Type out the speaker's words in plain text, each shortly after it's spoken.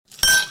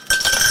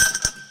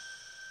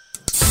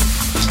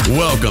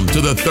Welcome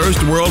to the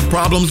Thirst World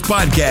Problems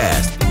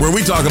Podcast, where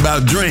we talk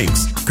about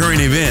drinks, current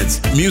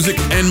events, music,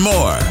 and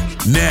more.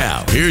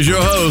 Now, here's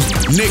your host,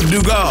 Nick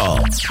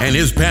Dugal, and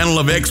his panel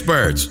of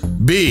experts,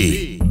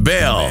 B,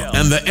 Bell,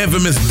 and the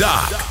infamous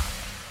Doc.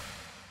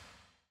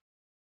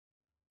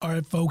 All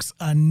right, folks,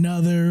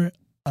 another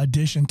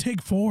edition,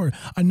 take 4,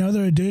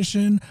 another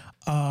edition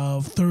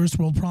of Thirst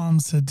World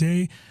Problems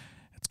today.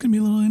 It's going to be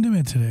a little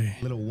intimate today.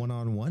 Little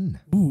one-on-one.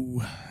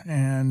 Ooh,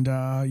 and,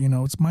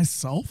 it's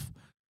myself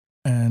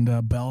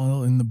and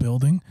Bell in the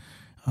building.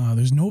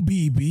 There's no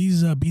B.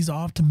 B's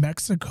off to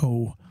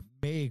Mexico.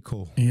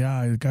 Mexico.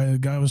 Yeah, the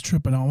guy was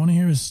tripping. I want to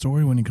hear his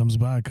story when he comes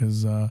back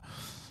because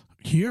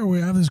here we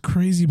have this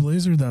crazy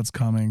blizzard that's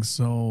coming.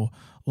 So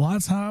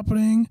lots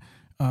happening.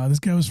 This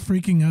guy was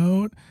freaking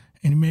out,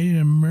 and he made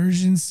an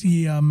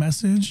emergency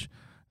message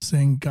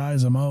saying,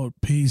 "Guys, I'm out.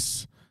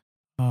 Peace."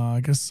 I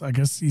guess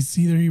it's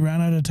either he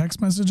ran out of text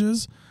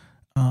messages.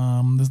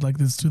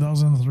 This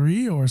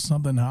 2003 or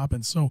something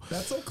happened. So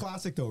that's so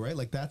classic though, right?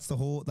 Like that's the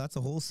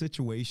whole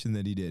situation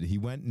that he did. He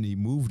went and he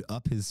moved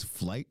up his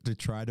flight to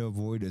try to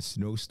avoid a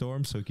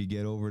snowstorm so he could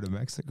get over to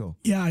Mexico.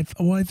 Yeah, I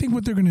think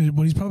what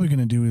he's probably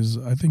gonna do is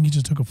I think he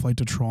just took a flight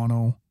to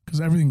Toronto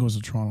because everything goes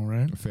to Toronto,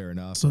 right? Fair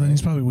enough. So then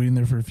he's probably waiting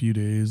there for a few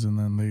days and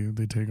then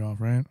they take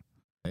off, right?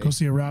 Hey. Go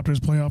see a Raptors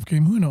playoff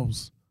game. Who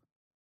knows?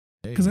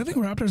 Because I think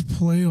Raptors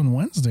play on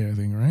Wednesday, I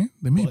think, right?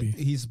 They may be.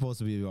 He's supposed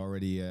to be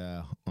already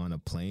on a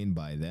plane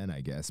by then,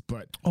 I guess.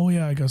 But oh,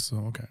 yeah, I guess so.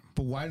 Okay.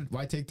 But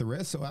why take the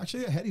risk? So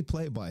actually a heady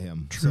play by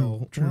him.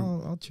 True.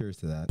 Well, I'll cheers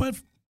to that. But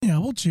yeah,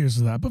 we'll cheers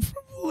to that. But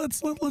let's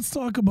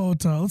talk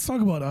about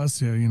us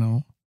here,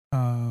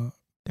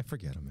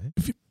 forget him, man.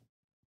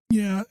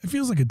 It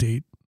feels like a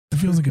date. It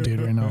feels like a date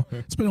right now.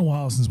 It's been a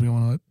while since we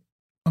went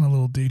on a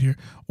little date here.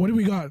 What do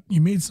we got?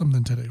 You made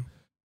something today.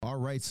 All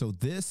right, so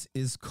this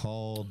is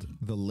called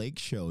The Lake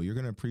Show. You're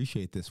going to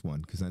appreciate this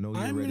one because I know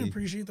you're ready. I'm going to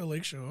appreciate The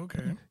Lake Show,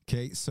 okay.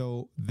 Okay,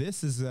 so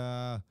this is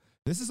a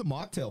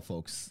mocktail,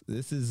 folks.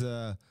 This is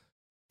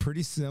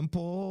pretty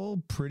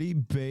simple, pretty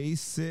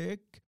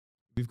basic.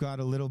 We've got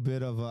a little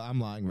bit of, I'm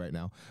lying right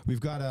now.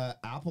 We've got a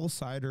apple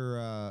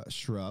cider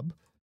shrub.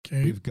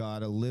 Okay. We've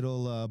got a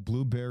little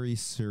blueberry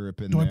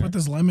syrup in there. Do I put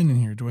this lemon in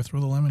here? Do I throw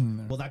the lemon in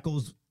there? Well,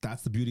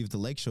 that's the beauty of the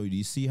Lake Show. Do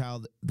you see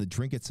how the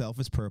drink itself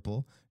is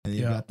purple and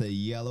you've got the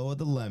yellow of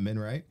the lemon,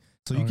 right?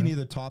 So you can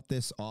either top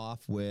this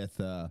off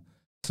with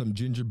some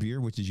ginger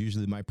beer, which is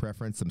usually my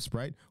preference, some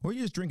Sprite, or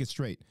you just drink it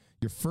straight.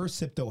 Your first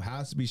sip, though,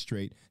 has to be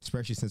straight,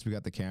 especially since we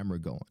got the camera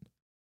going.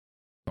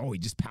 Oh, he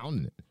just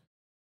pounded it.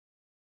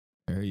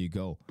 There you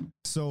go.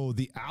 So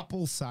the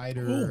apple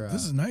cider.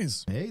 This is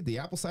nice. Hey, the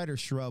apple cider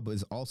shrub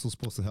is also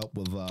supposed to help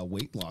with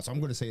weight loss. I'm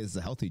going to say it's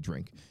a healthy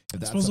drink. If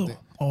that's something.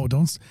 You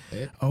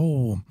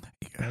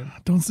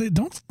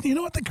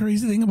know what the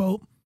crazy thing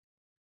about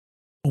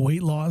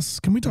weight loss?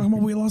 Can we talk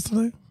about weight loss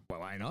today? Well,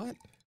 why not?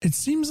 It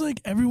seems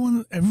like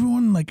everyone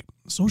like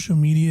social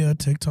media,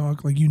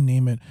 TikTok, like you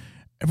name it,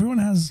 everyone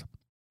has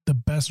the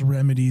best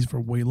remedies for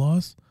weight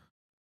loss.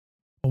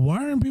 But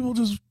why aren't people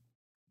just?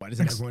 Why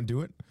doesn't everyone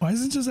do it? Why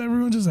isn't just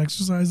everyone just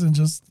exercise and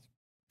just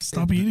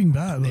stop eating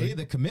bad?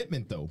 The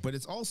commitment, though. But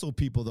it's also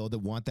people, though, that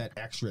want that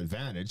extra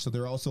advantage. So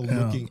they're also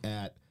looking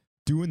at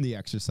doing the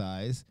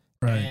exercise.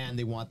 Right. And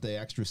they want the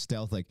extra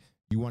stealth. Like,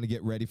 you want to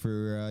get ready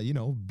for,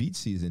 beach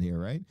season here,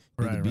 right?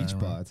 The beach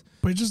pods.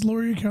 But just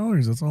lower your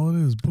calories. That's all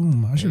it is.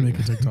 Boom. I should make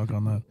a TikTok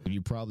on that.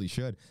 You probably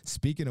should.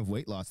 Speaking of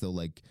weight loss, though,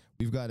 like,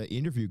 we've got an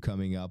interview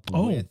coming up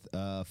with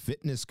a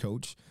fitness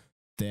coach.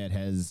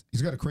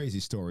 He's got a crazy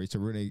story, so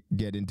we're gonna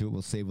get into it.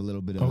 We'll save a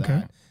little bit of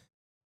that.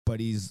 But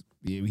he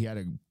had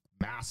a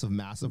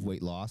massive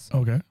weight loss.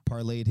 Okay.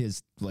 Parlayed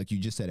his, like you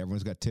just said,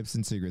 everyone's got tips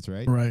and secrets,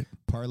 right? Right.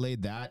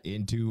 Parlayed that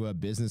into a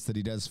business that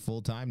he does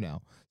full time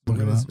now.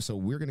 So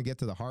we're gonna get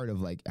to the heart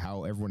of like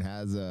how everyone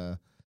has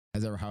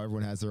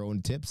their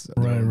own tips,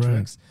 their own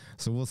tricks.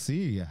 So we'll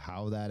see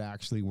how that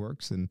actually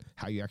works and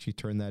how you actually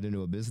turn that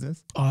into a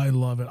business. I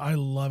love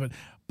it.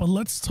 But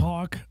let's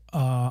talk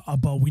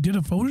about, we did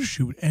a photo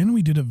shoot and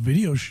we did a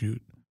video shoot.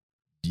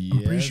 Yes.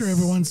 I'm pretty sure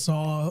everyone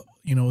saw,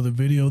 the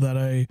video that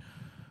I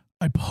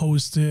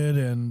posted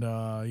and,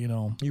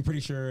 You're pretty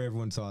sure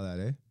everyone saw that,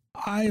 eh?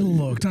 I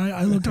looked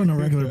on a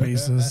regular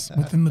basis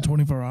within the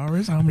 24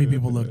 hours. How many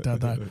people looked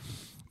at that?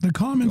 The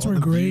comments were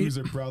great. Views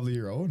are probably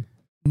your own.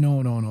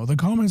 No. The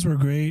comments were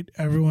great.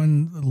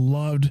 Everyone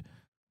loved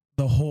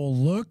the whole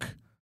look.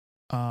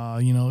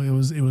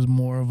 It was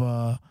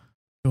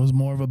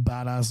more of a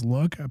badass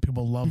look.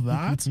 People love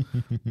that.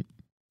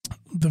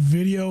 The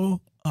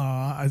video,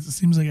 it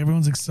seems like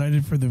everyone's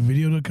excited for the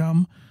video to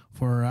come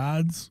for our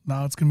ads.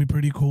 Now it's gonna be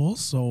pretty cool.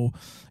 So,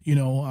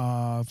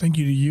 thank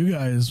you to you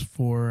guys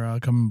for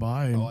coming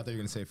by. I thought you were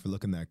gonna say for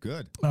looking that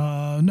good.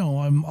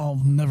 No, I'll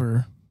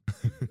never.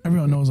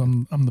 Everyone knows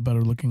I'm the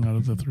better looking out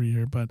of the three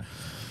here, but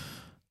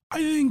I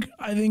think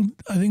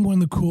one of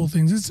the cool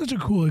things, it's such a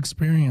cool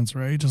experience,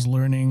 right? Just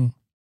learning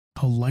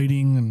how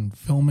lighting and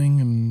filming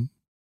and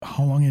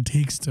how long it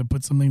takes to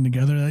put something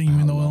together. That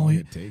even though only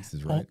it takes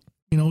is right.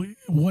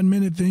 1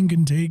 minute thing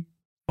can take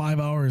 5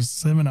 hours,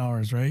 7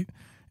 hours, right?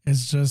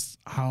 It's just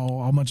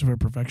how much of a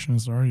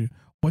perfectionist are you?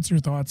 What's your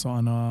thoughts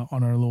on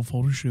our little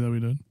photo shoot that we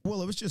did?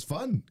 Well, it was just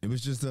fun. It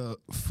was just a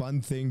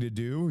fun thing to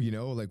do. You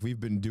know, like we've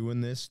been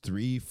doing this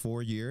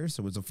 3-4 years.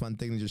 So it was a fun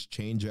thing to just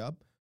change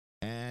up.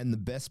 And the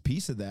best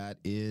piece of that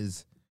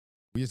is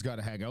we just got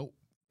to hang out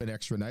an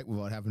extra night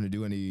without having to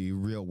do any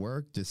real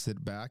work. Just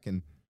sit back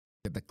and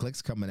get the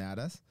clicks coming at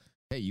us.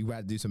 Hey, you got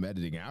to do some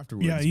editing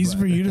afterwards. Yeah, easy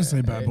for you to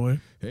say, bad boy.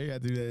 Hey, you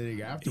got to do the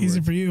editing afterwards.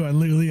 Easy for you. I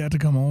literally had to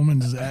come home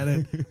and just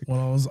edit while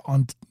I was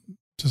on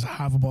just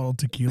half a bottle of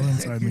tequila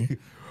inside me.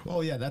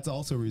 Oh, yeah, that's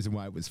also a reason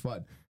why it was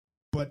fun.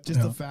 But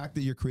just the fact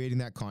that you're creating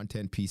that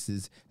content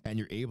pieces and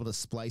you're able to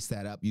splice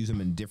that up, use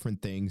them in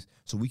different things.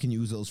 So we can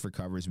use those for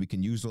covers. We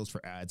can use those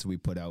for ads that we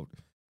put out.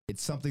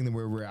 It's something that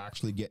where we're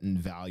actually getting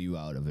value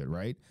out of it,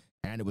 right?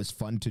 And it was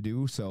fun to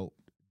do. So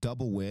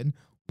double win.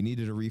 We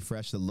needed to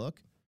refresh the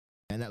look.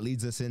 And that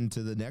leads us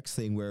into the next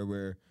thing where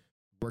we're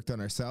worked on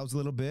ourselves a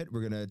little bit.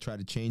 We're going to try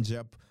to change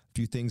up a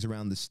few things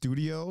around the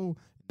studio,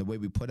 the way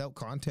we put out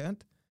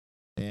content.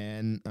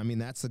 And I mean,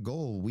 that's the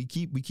goal. We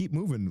keep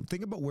moving.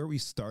 Think about where we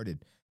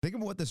started. Think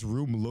about what this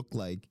room looked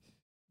like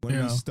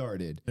when we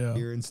started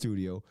here in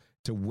studio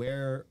to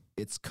where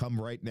it's come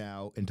right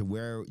now and to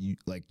where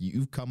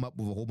you've come up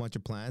with a whole bunch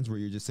of plans where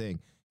you're just saying,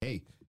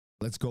 hey,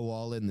 let's go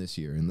all in this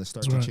year and let's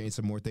start to change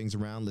some more things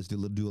around. Let's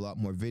do a lot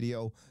more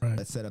video. Right.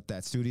 Let's set up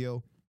that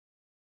studio.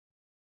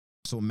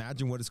 So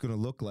imagine what it's going to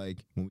look like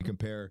when we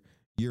compare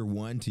year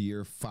 1 to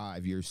year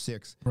 5, year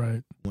 6.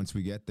 Right. Once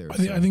we get there. I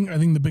think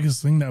the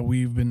biggest thing that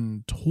we've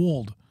been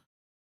told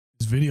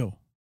is video.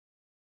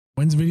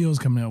 When's videos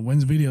coming out?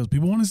 When's videos?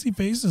 People want to see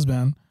faces,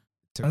 man.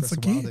 That's the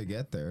key. To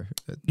get there.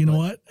 You know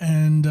what?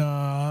 And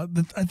I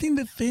think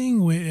the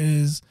thing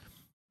is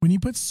when you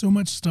put so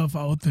much stuff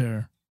out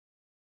there,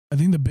 I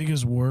think the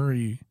biggest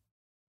worry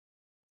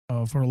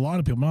for a lot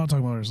of people, I'm not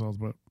talking about ourselves,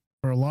 but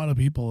for a lot of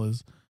people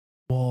is,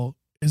 well,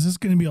 is this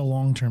going to be a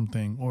long-term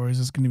thing? Or is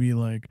this going to be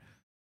like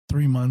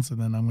 3 months and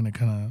then I'm going to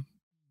kind of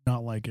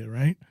not like it,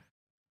 right?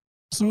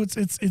 So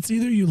it's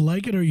either you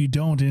like it or you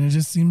don't, and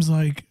it seems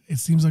like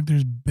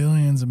there's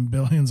billions and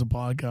billions of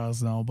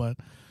podcasts now, but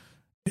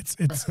it's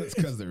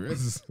because there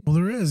is. Well,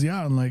 there is,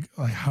 yeah, and like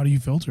how do you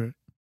filter it?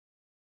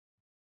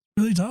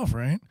 Really tough,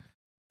 right?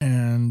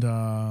 And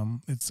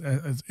it's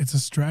a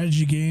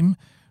strategy game.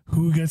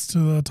 Who gets to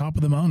the top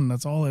of the mountain?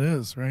 That's all it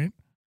is, right?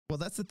 Well,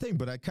 that's the thing.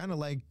 But I kind of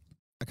like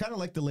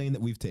the lane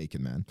that we've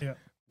taken, man. Yeah,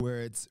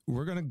 where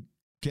we're gonna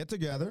get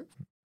together.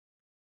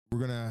 We're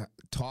going to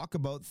talk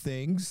about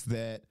things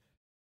that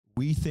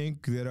we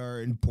think that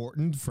are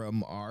important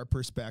from our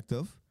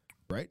perspective,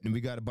 right? And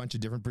we got a bunch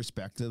of different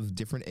perspectives,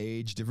 different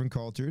age, different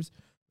cultures.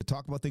 To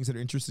talk about things that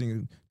are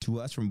interesting to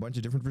us from a bunch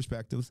of different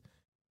perspectives.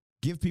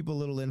 Give people a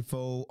little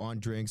info on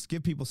drinks.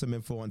 Give people some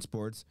info on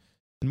sports.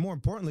 And more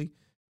importantly,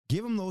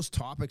 give them those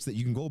topics that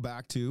you can go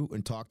back to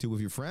and talk to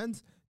with your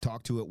friends,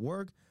 talk to at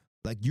work.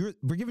 Like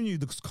we're giving you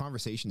those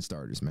conversation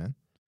starters, man.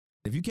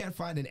 If you can't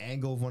find an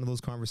angle of one of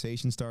those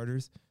conversation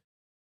starters,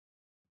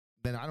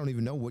 then I don't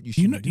even know what you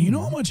should do. You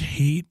know how much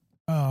hate,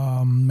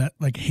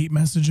 hate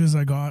messages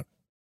I got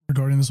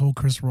regarding this whole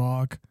Chris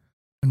Rock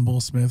and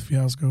Will Smith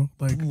fiasco?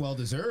 Like, well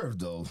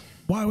deserved though.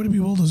 Why would it be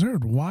well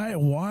deserved? Why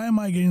am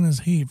I getting this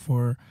hate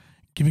for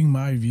giving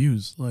my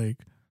views? Like,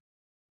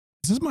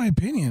 this is my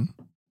opinion.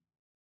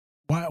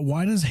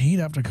 Why does hate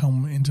have to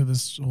come into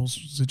this whole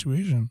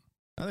situation?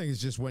 I think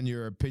it's just when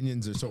your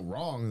opinions are so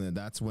wrong,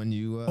 that's when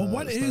you. But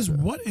what is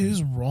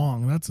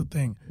wrong? That's the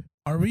thing.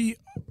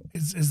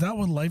 Is that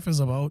what life is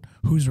about?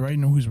 Who's right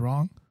and who's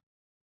wrong?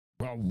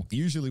 Well,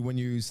 usually when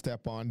you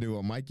step onto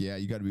a mic,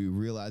 you got to be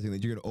realizing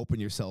that you're going to open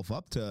yourself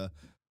up to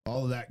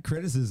all of that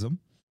criticism.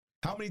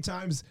 How many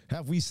times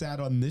have we sat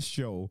on this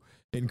show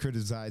and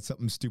criticized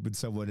something stupid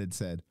someone had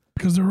said?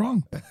 Because they're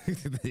wrong.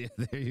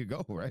 There you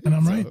go, right? And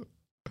I'm right.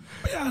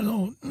 But yeah,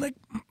 no, like,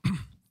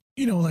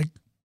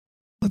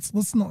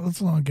 let's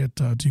not get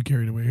too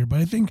carried away here. But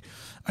I think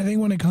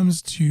when it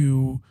comes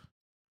to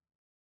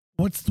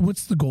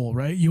what's the goal,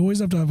 right? You always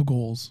have to have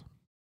goals,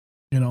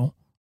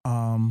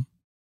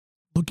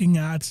 looking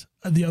at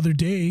the other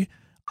day,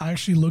 I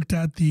actually looked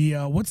at the,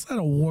 what's that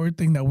award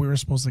thing that we were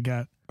supposed to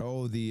get?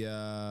 Oh,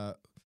 the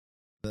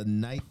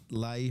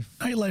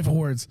Nightlife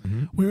Awards.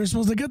 Mm-hmm. We were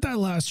supposed to get that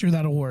last year,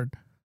 that award.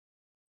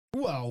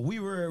 Well, we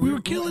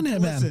were killing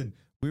it, man.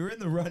 We were in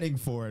the running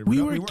for it.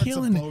 We weren't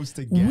killing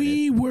it.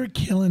 We were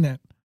killing it.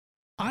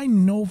 I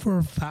know for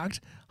a fact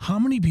how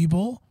many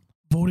people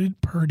voted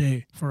per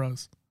day for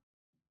us.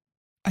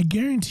 I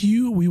guarantee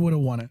you we would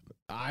have won it.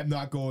 I'm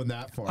not going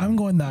that far. I'm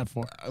going that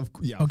far.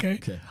 Yeah. Okay.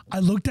 I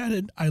looked at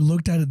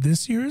it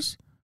this year's.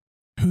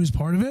 Who's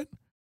part of it?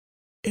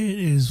 It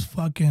is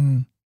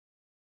fucking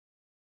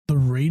the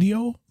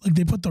radio. Like,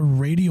 they put the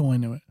radio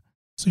into it.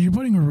 So you're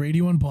putting a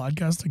radio and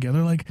podcast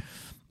together. Like,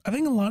 I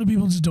think a lot of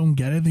people just don't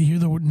get it. They hear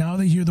the word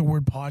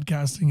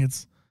podcasting.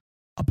 It's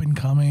up and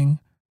coming.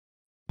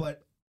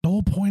 But the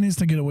whole point is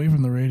to get away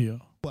from the radio.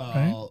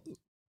 Well, right?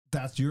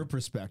 That's your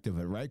perspective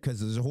of it, right? Because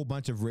there's a whole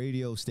bunch of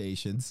radio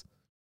stations.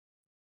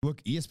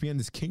 Look, ESPN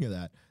is king of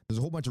that. There's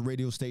a whole bunch of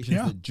radio stations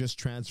that just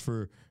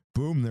transfer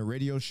boom, their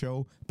radio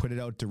show, put it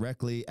out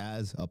directly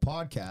as a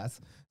podcast.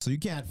 So you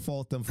can't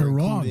fault them for They're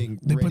including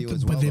wrong. radio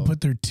as well. But they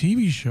put their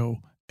TV show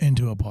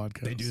into a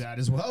podcast. They do that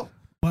as well.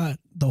 But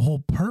the whole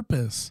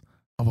purpose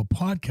of a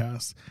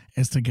podcast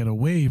is to get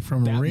away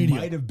from That radio.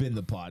 might have been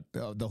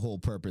the whole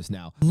purpose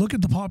now. Look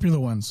at the popular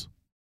ones.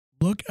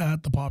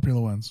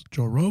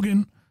 Joe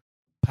Rogan,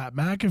 Pat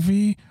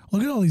McAfee.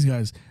 Look at all these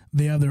guys.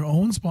 They have their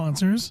own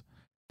sponsors.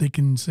 They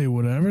can say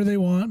whatever they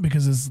want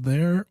because it's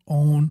their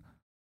own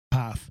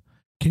path.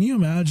 Can you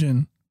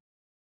imagine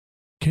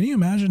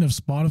if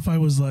Spotify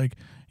was like,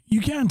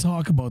 you can't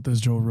talk about this,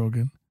 Joe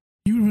Rogan?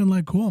 You would have been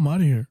like, cool, I'm out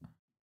of here.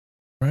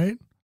 Right?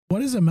 What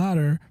does it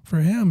matter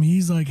for him?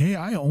 He's like, hey,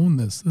 I own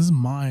this. This is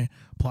my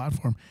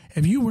platform.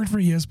 If you worked for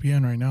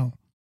ESPN right now,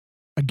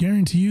 I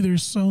guarantee you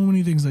there's so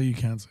many things that you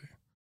can't say.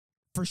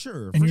 For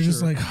sure. And you're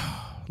just like,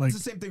 it's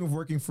the same thing with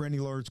working for any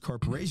large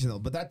corporation, though,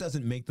 but that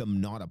doesn't make them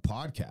not a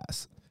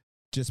podcast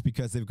just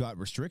because they've got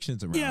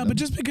restrictions around them. But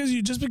just because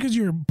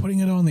you're putting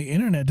it on the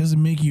internet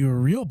doesn't make you a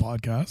real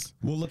podcast.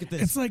 Well, look at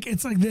this. It's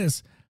like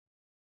this.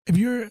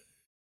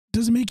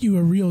 Doesn't make you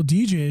a real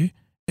DJ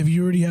if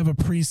you already have a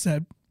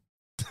preset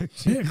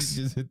mix.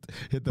 Just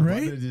hit the right?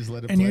 button and just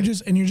let it and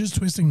play. you're just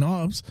twisting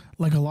knobs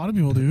like a lot of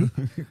people do.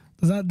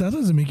 That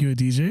doesn't make you a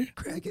DJ.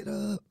 Crank it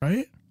up.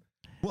 Right?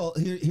 Well,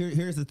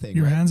 here's the thing.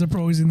 Your right? hands are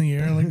always in the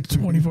air like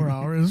 24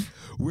 hours.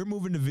 We're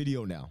moving to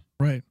video now.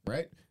 Right.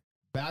 Right?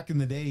 Back in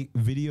the day,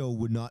 video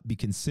would not be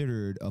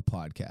considered a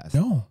podcast.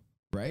 No.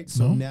 Right?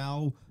 So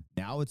No.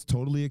 now it's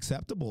totally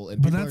acceptable.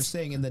 And But people are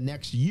saying in the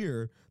next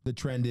year, the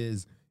trend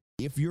is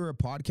if you're a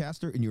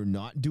podcaster and you're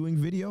not doing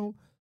video,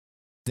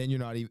 then you're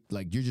not even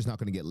you're just not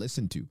going to get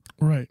listened to.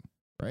 Right.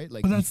 Right?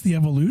 Like, but that's the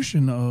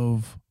evolution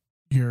of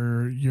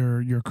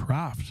your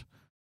craft.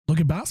 Look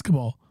at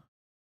basketball.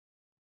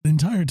 The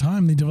entire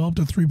time they developed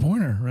a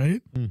 3-pointer,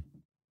 right? Mm.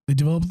 They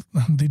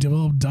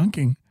developed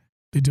dunking.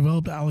 They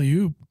developed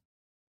alley-oop.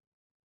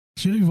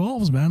 Shit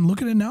evolves, man.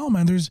 Look at it now,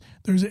 man. There's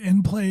an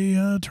in-play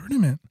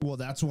tournament. Well,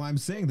 that's why I'm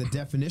saying the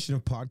definition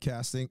of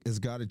podcasting has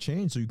got to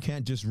change. So you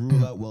can't just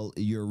rule out, well,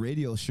 you're a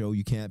radio show,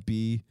 you can't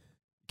be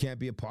a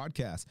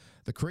podcast.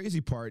 The crazy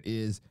part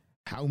is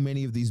how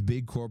many of these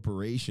big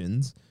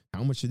corporations,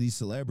 how much of these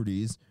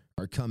celebrities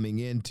are coming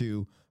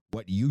into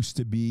what used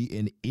to be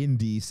an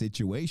indie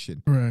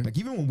situation. Right. Like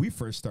even when we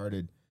first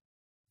started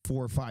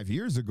 4 or 5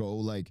 years ago,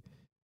 like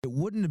it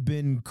wouldn't have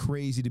been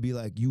crazy to be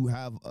like,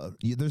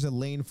 there's a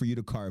lane for you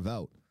to carve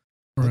out.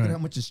 Look Right. at how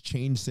much has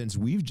changed since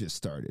we've just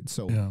started.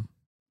 So Yeah.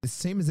 it's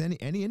the same as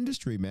any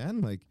industry,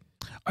 man. Like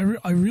I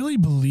really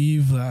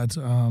believe that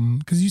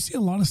because you see a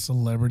lot of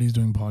celebrities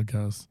doing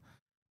podcasts,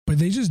 but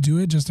they just do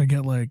it just to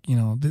get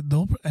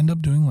they'll end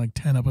up doing like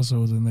 10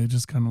 episodes and they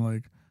just kind of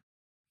like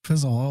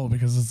fizzle out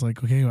because it's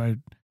like, okay, I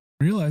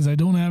realize I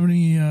don't have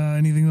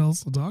anything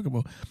else to talk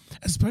about,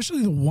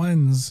 especially the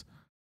ones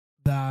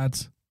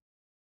that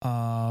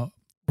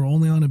were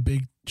only on a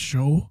big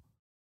show,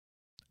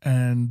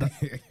 and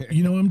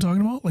you know what I'm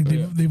talking about. Like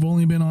they've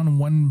only been on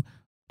one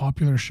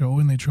popular show,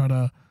 and they try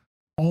to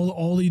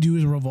all they do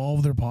is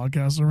revolve their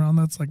podcast around.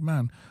 That's like,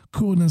 man,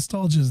 cool,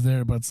 nostalgia's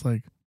there, but it's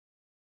like,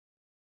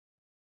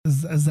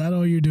 is that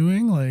all you're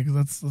doing? Like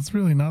that's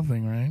really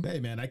nothing, right?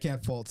 Hey, man, I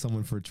can't fault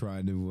someone for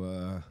trying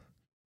to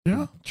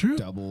true.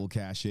 double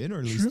cash in, or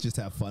at True. least just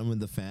have fun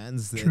with the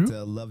fans that True.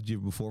 loved you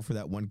before for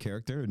that one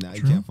character. And now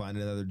True. you can't find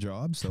another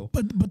job. So,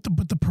 But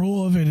the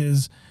pro of it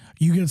is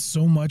you get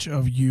so much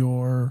of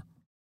your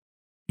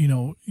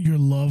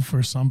love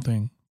for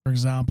something. For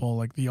example,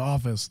 like The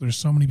Office. There's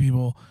so many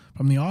people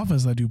from The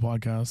Office that do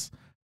podcasts,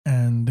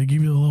 and they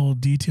give you the little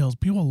details.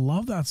 People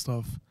love that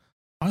stuff.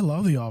 I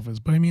love The Office,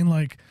 but I mean,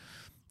 like,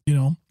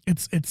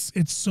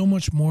 it's so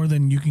much more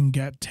than you can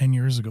get 10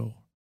 years ago,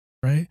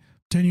 right?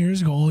 10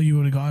 years ago, all you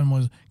would have gotten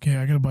was, okay,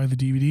 I got to buy the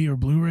DVD or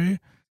Blu-ray.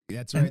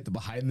 that's right. The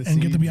behind the scenes.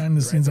 And get the behind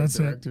the scenes. That's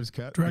director's it.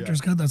 cut.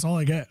 Director's cut. That's all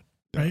I get.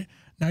 Right.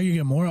 Now you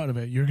get more out of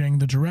it. You're getting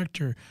the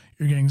director.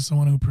 You're getting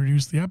someone who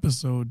produced the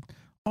episode.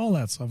 All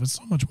that stuff. It's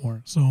so much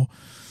more. So,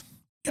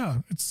 yeah,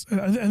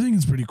 I think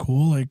it's pretty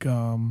cool. Like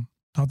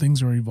how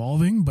things are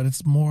evolving, but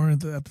it's more at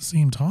the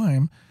same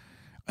time.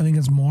 I think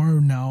it's more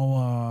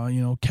now.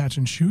 Catch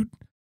and shoot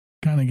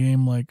kind of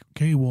game. Like,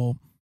 okay, well,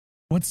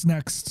 what's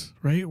next?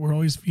 Right? We're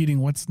always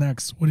feeding. What's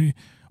next? What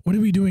are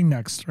we doing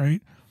next?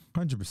 Right?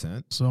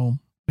 100%. So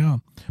yeah.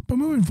 But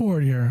moving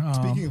forward here.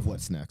 Speaking of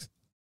what's next.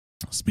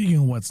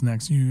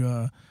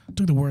 You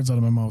took the words out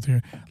of my mouth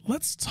here.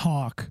 Let's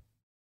talk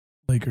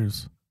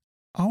Lakers.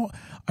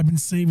 I've been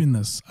saving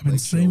this. I've been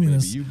saving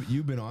this.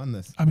 You've been on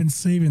this. I've been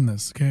saving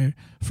this. Okay.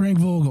 Frank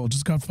Vogel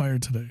just got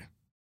fired today.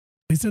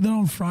 They said that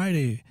on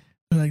Friday.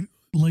 They're like,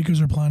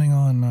 Lakers are planning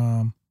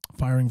on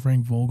firing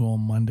Frank Vogel on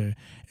Monday.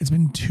 It's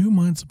been 2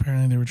 months.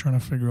 Apparently, they were trying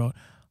to figure out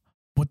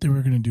what they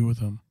were going to do with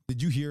him.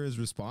 Did you hear his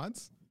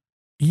response?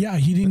 Yeah,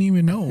 he didn't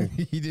even know.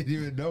 He didn't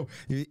even know.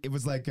 It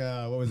was like,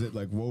 what was it?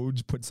 Like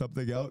Woj put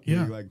something out.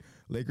 Yeah. Like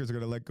Lakers are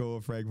going to let go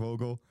of Frank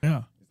Vogel.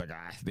 Yeah. It's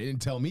like, they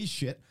didn't tell me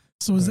shit.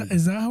 So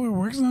is that how it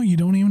works now? You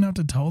don't even have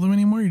to tell them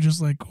anymore. You're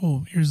just like,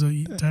 cool, here's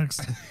a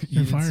text.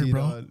 You're fired,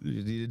 bro.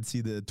 You didn't see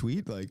the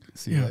tweet? Like,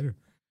 see you later.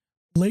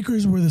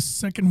 Lakers were the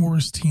second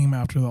worst team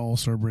after the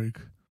All-Star break.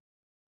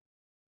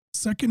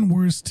 Second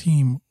worst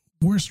team,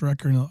 worst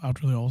record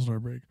after the All-Star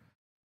break.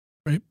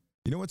 Right?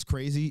 You know what's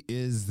crazy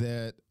is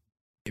that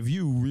if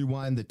you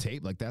rewind the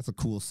tape, like that's a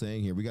cool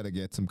saying here. We got to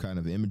get some kind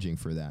of imaging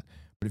for that.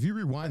 But if you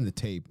rewind the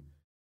tape,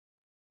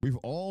 we've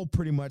all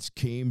pretty much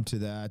came to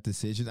that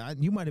decision.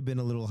 You might have been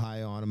a little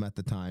high on him at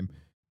the time,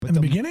 but in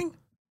the beginning,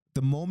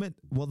 the moment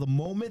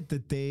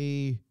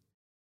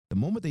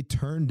they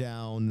turned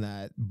down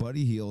that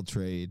Buddy Hield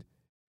trade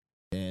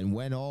and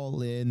went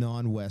all in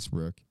on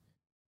Westbrook,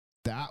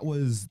 that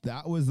was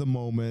the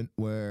moment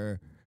where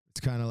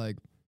it's kind of like,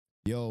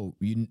 yo,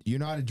 you're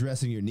not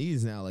addressing your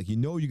needs now. Like,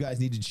 you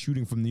guys needed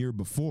shooting from the year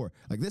before.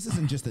 Like, this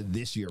isn't just a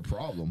this year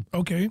problem.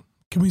 Okay,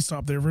 can we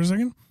stop there for a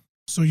second?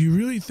 So you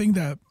really think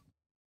that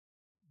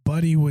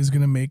Buddy was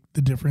going to make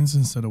the difference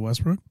instead of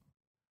Westbrook?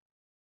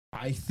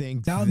 I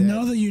think now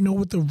that you know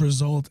what the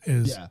result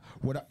is. Yeah.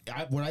 What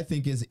I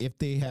think is if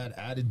they had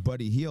added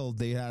Buddy Hield,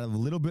 they had a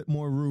little bit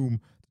more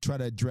room to try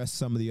to address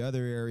some of the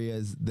other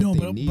areas that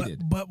they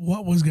needed. But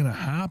what was going to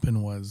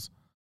happen was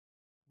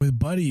with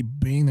Buddy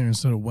being there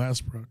instead of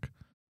Westbrook,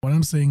 what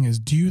I'm saying is,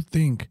 do you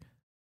think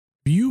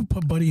if you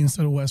put Buddy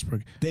instead of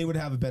Westbrook, they would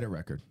have a better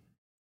record?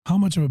 How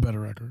much of a better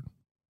record?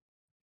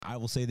 I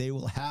will say they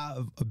will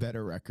have a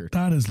better record.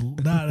 That is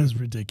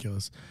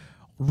ridiculous.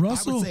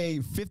 Russell, I would say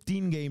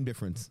 15-game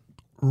difference.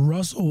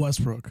 Russell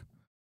Westbrook,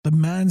 the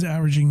man's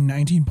averaging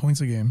 19 points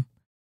a game,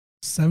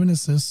 7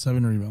 assists,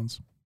 7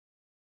 rebounds.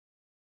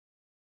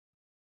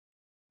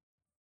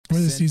 For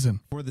the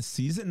season. For the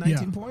season,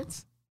 19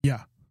 points?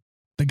 Yeah.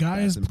 The guy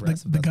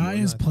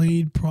has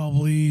played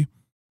probably,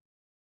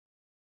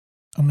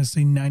 I'm going to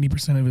say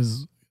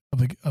 90%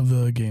 of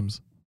the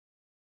games.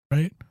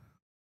 Right?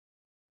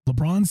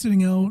 LeBron's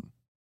sitting out.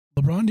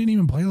 LeBron didn't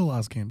even play the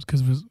last games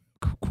because of his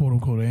quote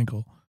unquote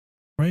ankle,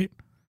 right?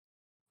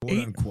 Quote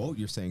unquote,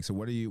 you're saying. So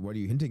what are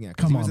you hinting at?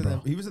 Come on, bro.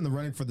 He was in the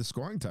running for the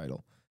scoring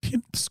title.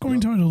 The scoring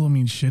title don't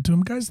mean shit to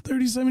him. Guy's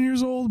 37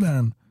 years old,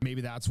 man.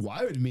 Maybe that's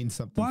why it would mean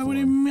something. Why would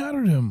it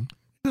matter to him?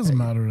 It doesn't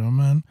matter to him,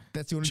 man.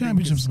 That's the only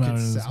championships thing matter.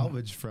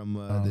 Salvage from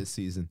this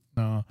season.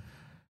 No,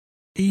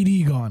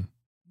 AD gone.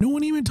 No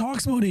one even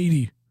talks about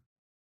AD.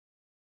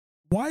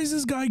 Why is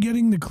this guy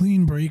getting the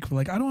clean break?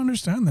 Like, I don't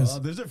understand this.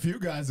 There's a few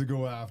guys that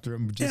go after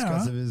him just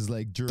because of his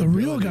like durability.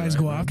 The real guys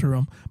go after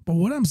him. But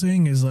what I'm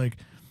saying is, like,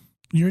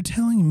 you're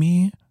telling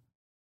me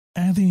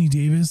Anthony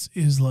Davis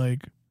is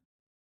like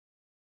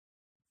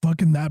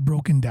fucking that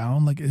broken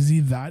down? Like, is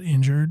he that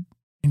injury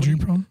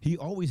prone? He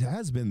always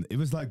has been. It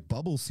was like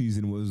bubble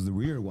season was the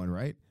weird one,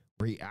 right?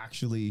 Where he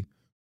actually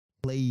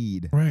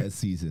played a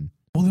season.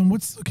 Well, then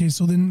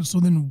so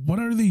then what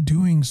are they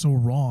doing so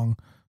wrong?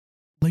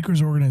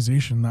 Lakers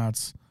organization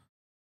that's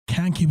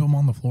can't keep him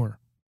on the floor,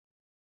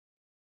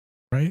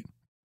 right?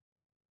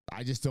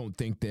 I just don't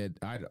think that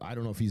I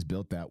don't know if he's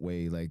built that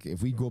way. Like,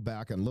 if we go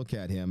back and look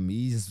at him,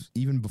 he's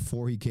even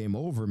before he came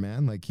over,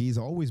 man. Like, he's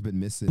always been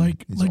missing.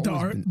 Like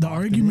the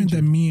argument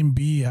that me and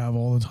B have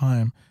all the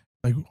time.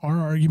 Like, our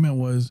argument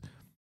was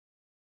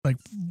like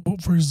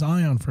for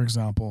Zion, for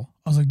example.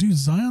 I was like, dude,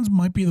 Zion's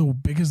might be the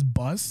biggest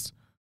bust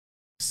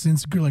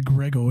since like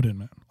Greg Oden,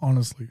 man.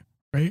 Honestly,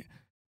 right?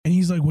 And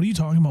he's like, what are you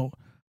talking about?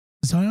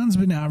 Zion's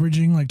been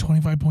averaging like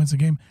 25 points a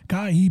game.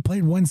 Guy, he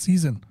played one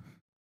season.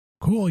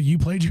 Cool. You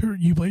played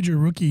your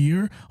rookie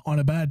year on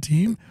a bad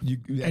team,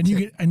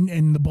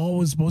 and the ball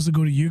was supposed to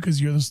go to you because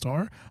you're the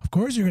star. Of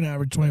course, you're gonna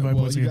average 25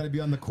 points. You got to be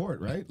on the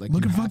court, right? Like,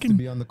 look at fucking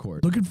be on the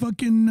court. Look at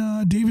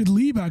fucking David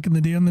Lee back in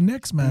the day on the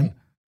Knicks, man.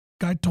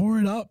 Guy tore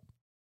it up.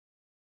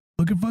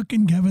 Look at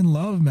fucking Kevin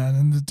Love, man,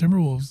 and the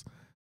Timberwolves,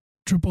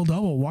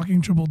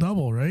 walking triple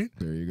double, right?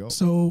 There you go.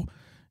 So.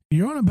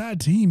 You're on a bad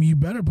team. You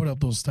better put up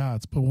those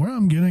stats. But where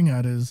I'm getting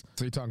at is...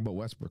 So you're talking about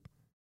Westbrook.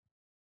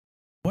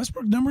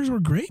 Westbrook numbers were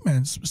great,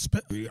 man.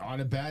 On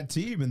a bad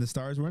team, and the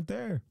stars weren't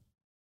there.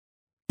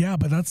 Yeah,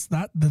 but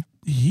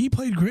he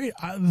played great.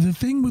 The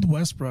thing with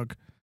Westbrook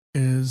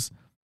is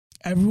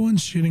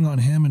everyone's shitting on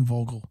him and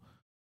Vogel.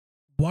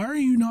 Why are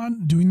you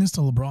not doing this to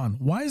LeBron?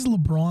 Why is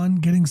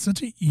LeBron getting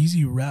such an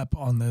easy rep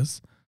on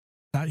this?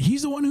 That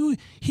he's the one who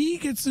he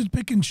gets to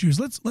pick and choose.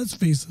 Let's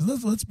face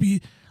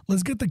it.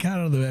 Let's get the cat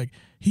out of the bag.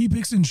 He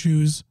picks and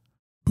chooses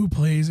who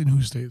plays and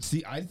who stays.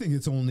 See, I think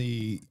it's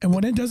only... And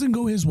when it doesn't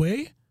go his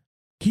way,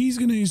 he's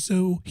gonna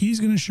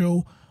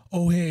show,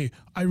 oh, hey,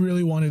 I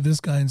really wanted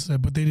this guy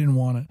instead, but they didn't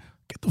want it.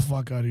 Get the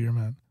fuck out of here,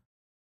 man.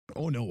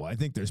 Oh, no, I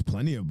think there's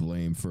plenty of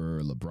blame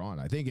for LeBron.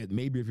 I think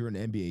maybe if you're an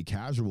NBA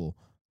casual,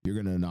 you're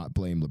going to not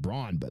blame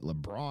LeBron. But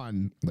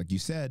LeBron, like you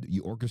said,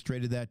 you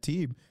orchestrated that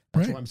team.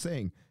 That's what I'm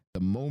saying.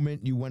 The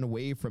moment you went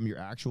away from your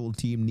actual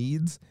team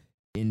needs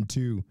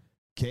into,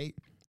 okay,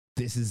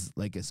 this is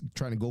like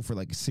trying to go for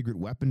like secret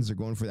weapons or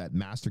going for that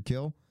master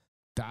kill,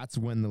 that's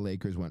when the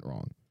Lakers went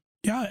wrong.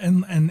 Yeah,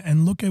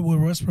 and look at what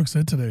Westbrook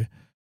said today.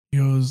 He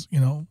goes,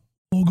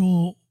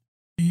 Vogel,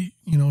 he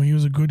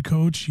was a good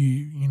coach.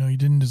 He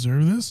didn't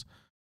deserve this.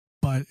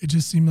 but it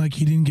just seemed like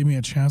he didn't give me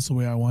a chance the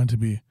way I wanted to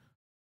be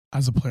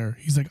as a player.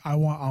 He's like, I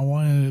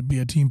wanted to be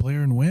a team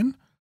player and win,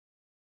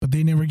 but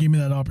they never gave me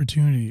that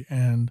opportunity.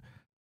 And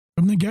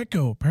from the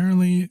get-go,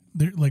 apparently,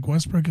 like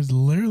Westbrook is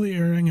literally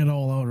airing it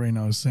all out right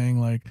now, saying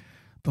like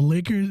the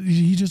Lakers,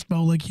 he just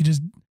felt like he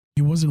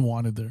wasn't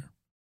wanted there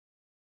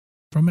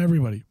from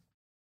everybody.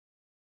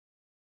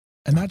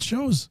 And that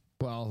shows.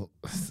 Well,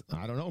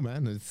 I don't know,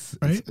 man.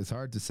 It's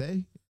hard to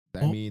say.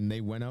 I mean,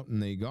 they went out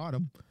and they got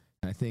him.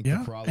 I think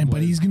the problem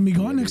but he's going to be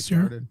gone next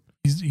year.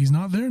 He's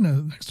not there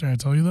next year, I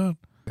tell you that.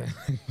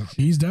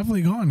 He's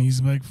definitely gone.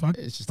 He's like, fuck.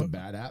 It's just a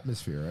bad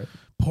atmosphere, right?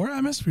 Poor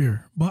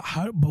atmosphere. But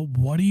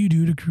what do you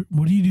do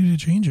to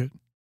change it?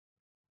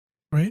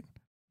 Right?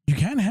 You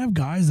can't have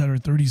guys that are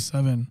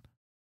 37.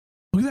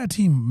 Look at that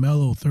team,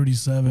 Melo,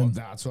 37. Well,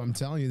 that's what I'm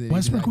telling you.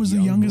 Westbrook was the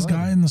youngest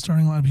guy in the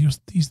starting lineup.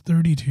 He's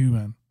 32,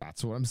 man.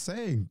 That's what I'm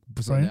saying.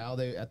 So now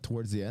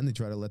towards the end, they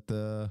try to let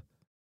the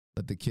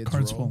kids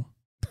cards roll.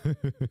 Full.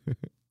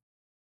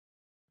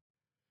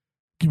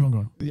 Keep on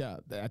going. Yeah,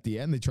 at the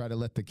end, they try to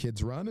let the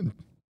kids run and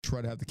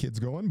try to have the kids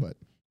going. But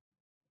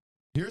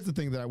here's the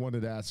thing that I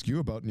wanted to ask you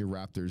about in your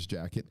Raptors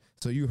jacket.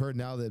 So you heard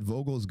now that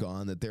Vogel's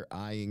gone, that they're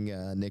eyeing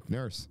Nick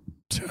Nurse.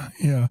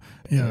 Yeah,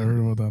 I heard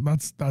about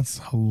that. That's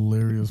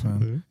hilarious,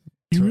 man.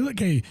 You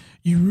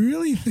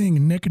really think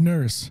Nick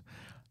Nurse,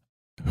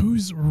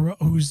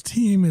 whose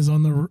team is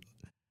on the,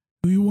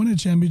 who won a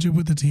championship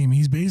with the team?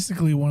 He's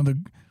basically one of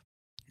the.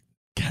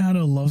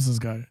 Canada loves this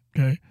guy,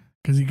 okay,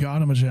 because he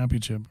got him a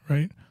championship,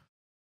 right?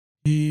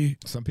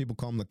 Some people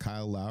call him the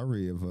Kyle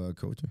Lowry of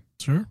coaching.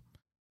 Sure.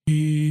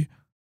 He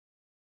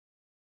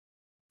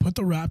put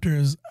the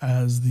Raptors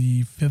as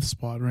the 5th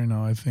spot right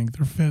now. I think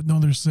they're 5th. No,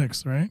 they're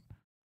 6th, right?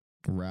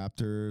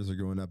 Raptors are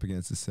going up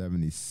against the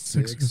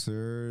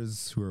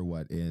 76ers, who are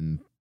what in?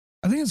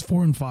 I think it's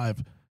 4 and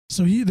 5.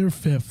 So they're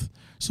 5th.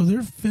 So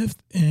they're 5th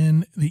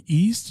in the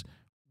East,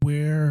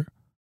 where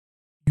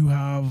you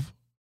have,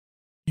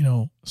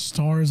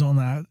 stars on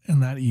that in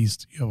that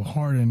East. You have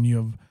Harden, you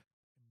have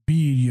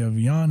Embiid, you have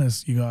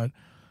Giannis, you got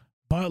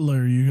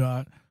Butler, you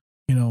got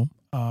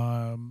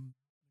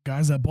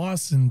guys at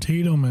Boston,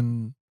 Tatum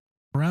and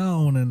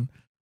Brown, and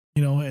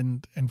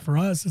and for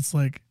us it's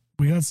like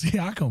we got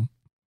Siakam,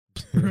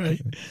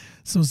 right?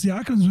 So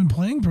Siakam's been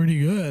playing pretty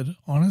good,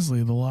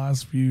 honestly, the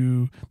last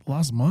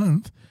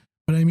month.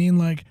 But I mean,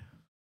 like,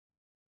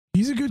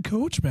 he's a good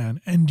coach, man.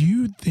 And do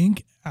you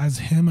think as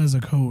a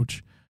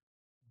coach,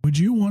 would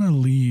you want to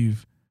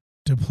leave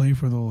to play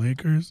for the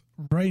Lakers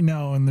right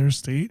now in their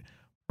state?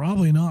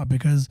 Probably not,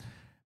 because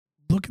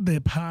look at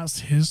the past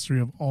history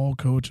of all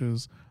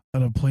coaches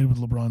that have played with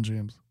LeBron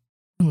James.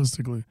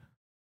 Realistically,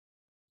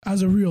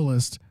 as a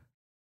realist,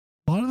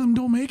 a lot of them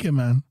don't make it,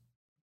 man.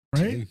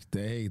 Right?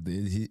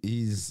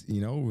 He's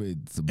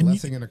it's a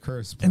blessing and a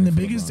curse. And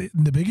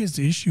the biggest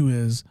issue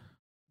is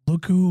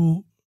look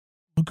who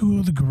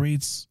the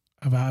greats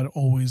have had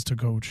always to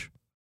coach.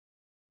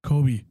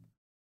 Kobe.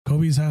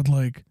 Kobe's had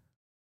like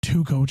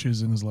 2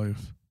 coaches in his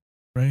life,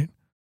 right?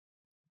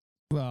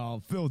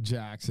 Well, Phil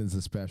Jackson's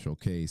a special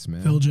case,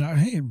 man. Phil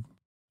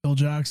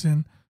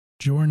Jackson,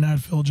 Jordan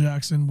had Phil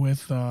Jackson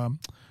with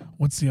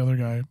what's the other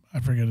guy? I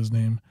forget his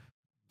name.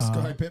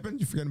 Scottie Pippen?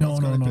 You forget about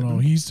Scottie Pippen? No.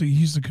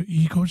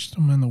 He coached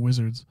them in the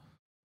Wizards.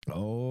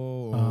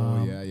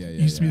 Oh, yeah.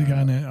 He used to be the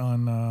guy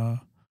on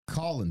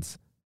Collins.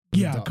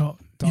 Yeah, Doug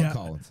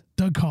Collins.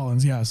 Doug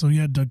Collins, yeah. So you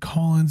had Doug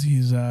Collins.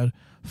 He's had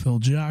Phil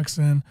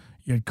Jackson.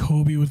 You had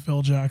Kobe with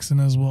Phil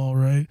Jackson as well,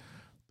 right?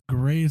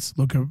 Greats.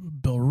 Look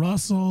at Bill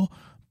Russell.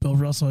 Bill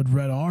Russell had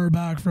Red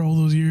Auerbach for all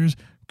those years.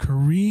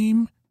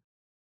 Kareem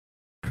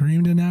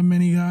didn't have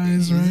many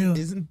guys, right?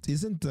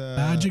 Isn't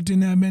Magic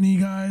didn't have many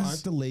guys?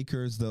 Aren't the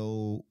Lakers,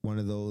 though, one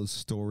of those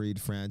storied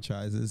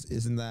franchises?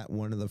 Isn't that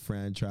one of the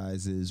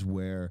franchises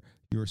where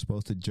you were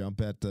supposed to jump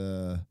at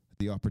the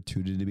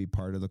opportunity to be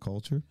part of the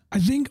culture?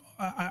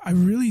 I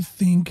really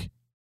think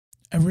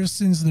ever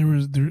since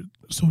their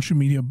social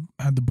media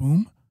had the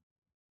boom,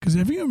 because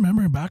if you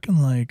remember back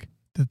in like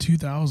the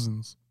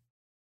 2000s,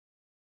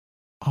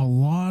 a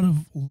lot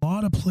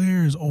of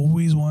players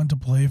always wanted to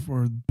play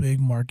for big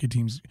market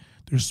teams.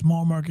 There's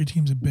small market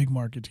teams and big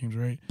market teams,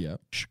 right? Yeah.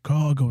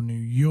 Chicago, New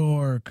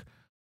York,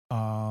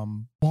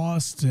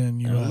 Boston,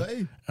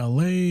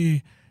 LA,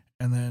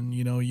 and then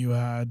you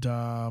had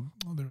I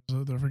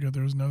forget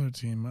there was another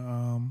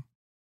team.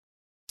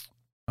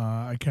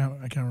 I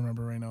can't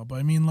remember right now, but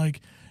I mean, like,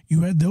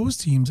 you had those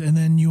teams, and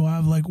then you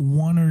have like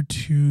 1 or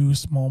 2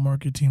 small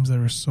market teams that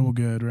are so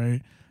good,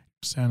 right?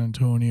 San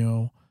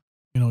Antonio,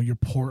 your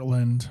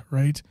Portland,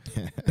 right?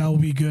 That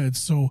would be good.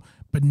 So,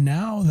 but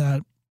now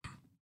that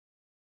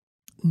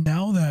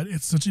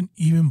it's such an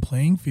even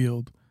playing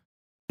field,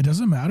 it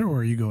doesn't matter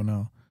where you go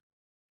now.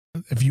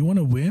 If you want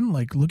to win,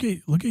 like, look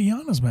at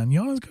Giannis, man.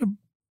 Giannis got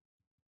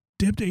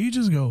dipped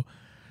ages ago.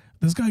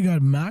 This guy got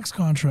a max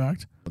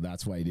contract. Well,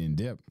 that's why he didn't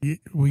dip.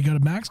 We got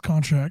a max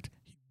contract.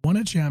 He won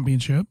a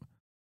championship.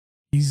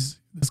 This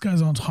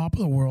guy's on top of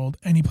the world,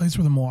 and he plays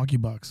for the Milwaukee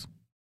Bucks.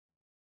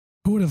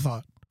 Who would have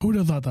thought? Who would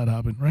have thought that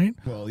happened, right?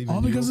 Well, even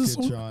all because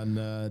Jokic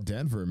on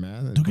Denver,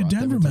 man. Look at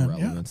Denver,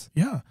 man.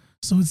 Yeah.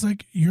 So it's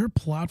like your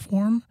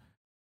platform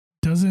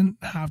doesn't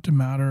have to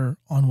matter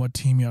on what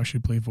team you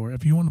actually play for.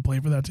 If you want to play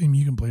for that team,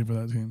 you can play for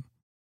that team.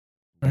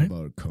 Right? What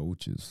about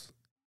coaches?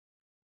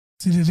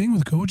 See, the thing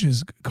with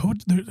coaches,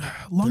 they're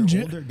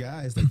older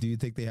guys. Like, do you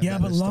think they have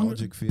that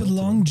nostalgic feel? But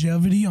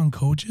longevity on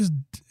coaches,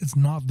 it's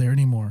not there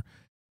anymore.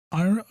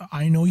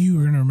 I know you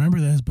are going to remember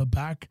this, but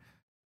back,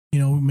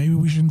 maybe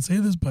we shouldn't say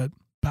this, but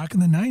back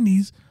in the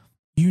 90s,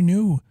 you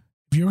knew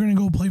if you were going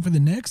to go play for the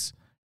Knicks,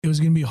 it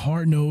was going to be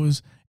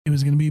hard-nosed. It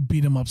was going to be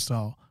beat 'em up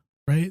style,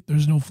 right?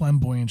 There's no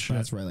flamboyant shit.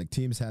 That's right. Like,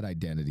 teams had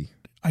identity.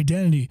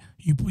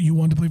 You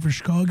want to play for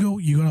Chicago,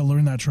 you got to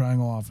learn that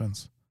triangle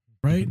offense,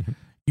 right?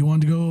 You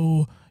want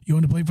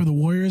to play for the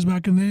Warriors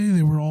back in the day,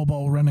 they were all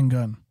about run and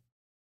gun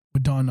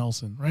with Don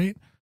Nelson, right?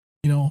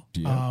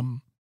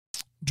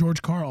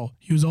 George Karl,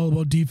 he was all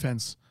about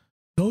defense.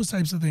 Those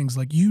types of things.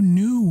 Like, you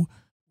knew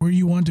where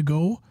you want to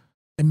go.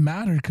 It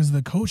mattered because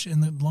the coach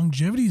and the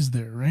longevity is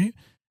there, right?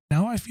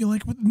 Now I feel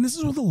like, and this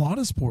is with a lot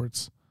of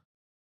sports,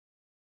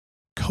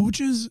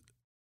 coaches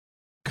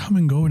come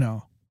and go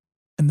now.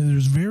 And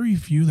there's very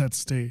few that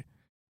stay.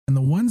 And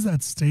the ones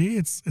that stay,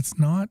 it's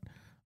not,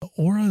 the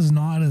aura is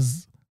not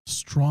as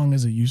strong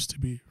as it used to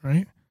be,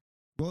 right?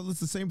 Well,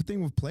 it's the same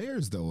thing with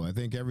players, though. I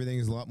think everything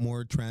is a lot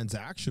more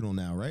transactional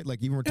now, right?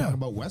 Like, even we're talking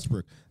about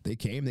Westbrook. They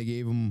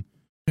gave him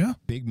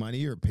big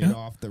money or paid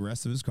off the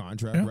rest of his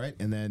contract, right?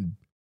 And then,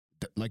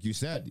 like you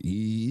said,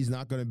 he's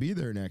not going to be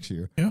there next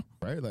year,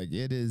 right? Like,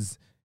 it is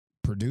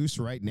produced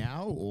right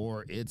now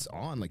or it's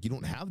on. Like, you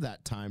don't have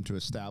that time to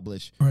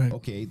establish,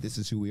 okay, this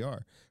is who we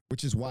are,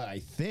 which is why I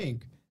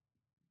think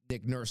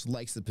Nick Nurse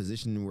likes the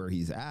position where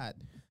he's at,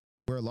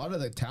 where a lot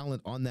of the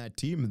talent on that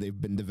team, they've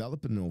been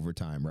developing over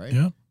time, right?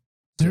 Yeah.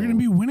 They're going to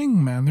be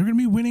winning, man. They're going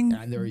to be winning.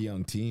 And they're a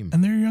young team.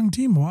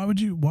 Why would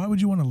you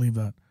want to leave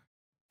that?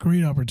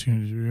 Great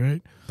opportunity,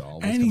 right?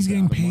 And he's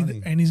getting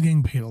paid. And he's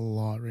getting paid a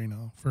lot right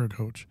now for a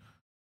coach.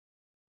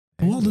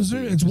 Well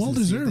deserved. It's well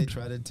deserved. They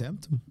try to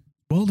tempt him.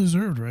 Well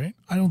deserved, right?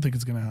 I don't think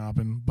it's going to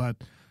happen, but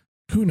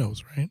who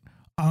knows, right?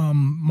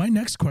 My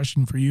next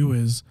question for you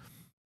is,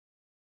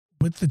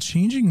 with the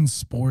changing in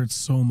sports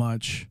so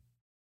much,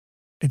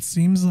 it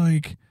seems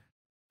like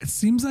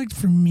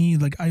for me,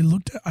 like I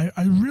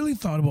really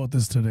thought about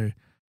this today.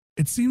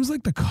 It seems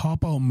like the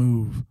cop-out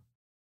move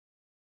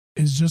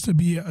is just to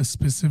be a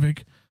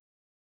specific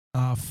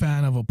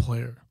fan of a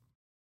player.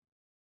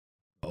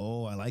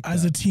 Oh, I like that.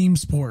 As a team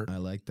sport. I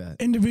like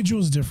that.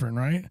 Individual is different,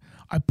 right?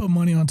 I put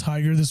money on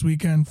Tiger this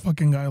weekend.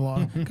 Fucking guy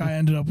lost. Guy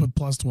ended up with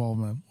plus 12,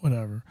 man.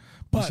 Whatever.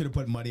 But you should have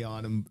put money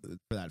on him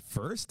for that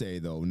first day,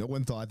 though. No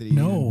one thought that he'd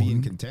even be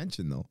in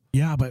contention, though.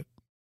 Yeah, but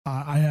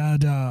I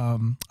had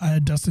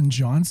Dustin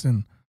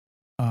Johnson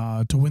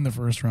to win the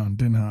first round.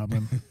 Didn't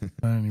happen.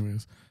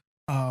 Anyways,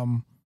 I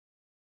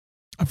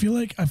feel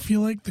like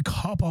the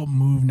cop out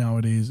move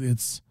nowadays.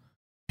 It's,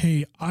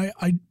 hey,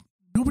 I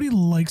nobody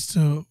likes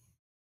to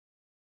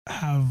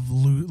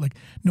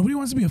nobody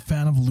wants to be a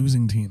fan of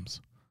losing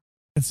teams.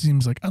 It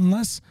seems like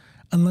unless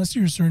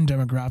you're a certain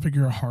demographic,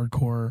 you're a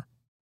hardcore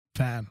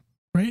fan,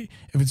 right?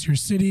 If it's your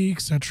city,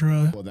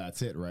 etc. Well,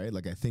 that's it, right?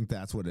 Like, I think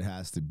that's what it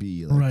has to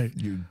be. Like, right.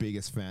 Your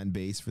biggest fan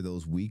base for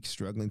those weak,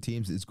 struggling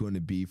teams is going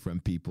to be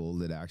from people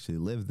that actually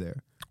live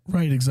there.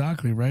 Right,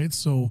 exactly, right?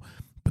 So,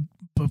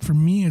 but for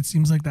me, it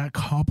seems like that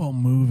cop-out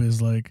move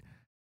is like,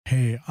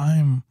 hey,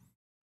 I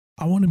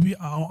want to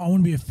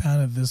be a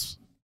fan of this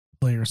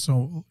player.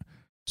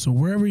 So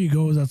wherever you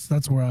go,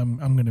 that's where I'm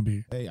going to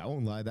be. Hey, I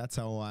won't lie. That's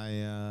how I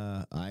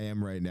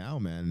am right now,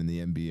 man, in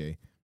the NBA.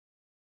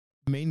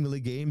 Mainly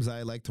games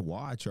I like to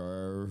watch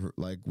are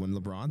like when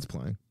LeBron's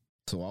playing.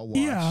 So I'll watch.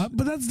 Yeah,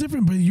 but that's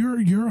different. But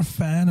you're a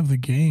fan of the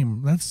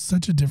game. That's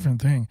such a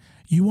different thing.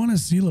 You want to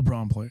see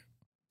LeBron play.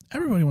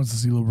 Everybody wants to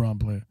see LeBron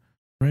play,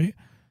 right?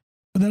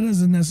 But that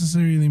doesn't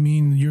necessarily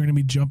mean you're going to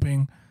be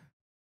jumping.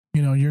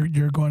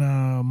 You're going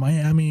to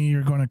Miami,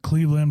 you're going to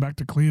Cleveland, back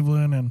to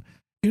Cleveland, and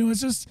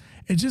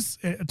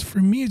for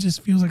me, it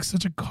just feels like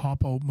such a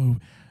cop-out move.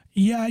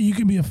 Yeah, you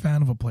can be a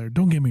fan of a player.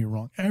 Don't get me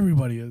wrong.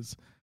 Everybody is.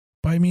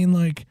 But I mean,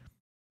 like,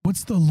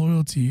 what's the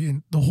loyalty?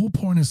 And the whole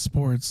point of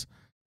sports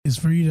is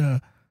for you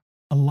to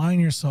align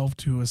yourself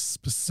to a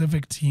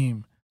specific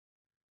team.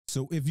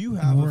 So if you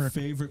have a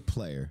favorite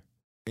player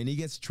and he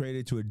gets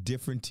traded to a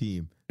different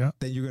team,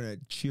 then you're going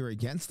to cheer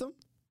against them?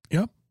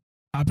 Yep.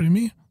 Happened to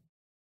me.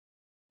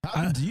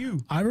 Happened to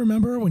you. I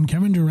remember when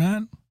Kevin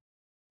Durant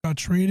got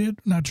traded.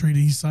 Not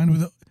traded. He signed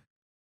with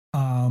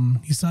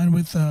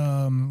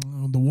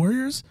the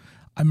Warriors.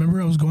 I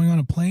remember I was going on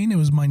a plane. It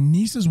was my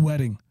niece's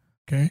wedding.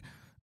 Okay,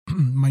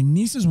 my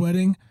niece's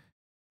wedding.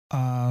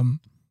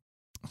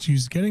 She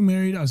was getting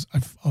married. I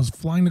was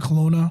flying to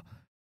Kelowna,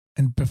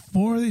 and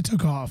before they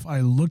took off,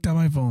 I looked at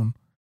my phone.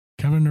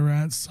 Kevin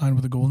Durant signed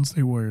with the Golden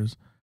State Warriors.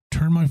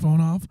 Turned my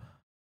phone off.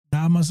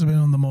 That must have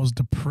been the most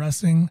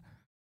depressing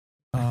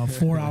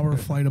 4-hour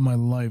flight of my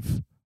life.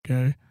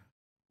 Okay.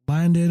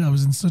 Landed. I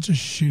was in such a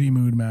shitty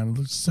mood,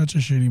 man. Such a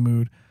shitty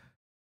mood.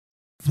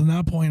 From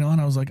that point on,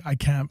 I was like, I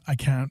can't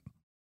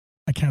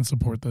I can't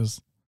support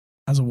this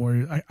as a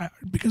Warrior.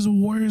 Because the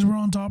Warriors were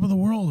on top of the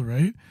world,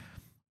 right?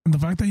 And the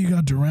fact that you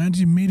got Durant,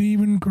 you made it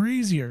even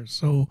crazier.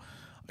 So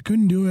I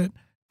couldn't do it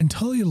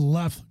until he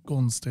left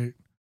Golden State.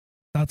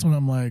 That's when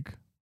I'm like,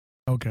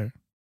 okay,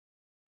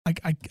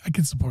 I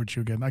can support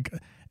you again. Like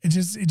it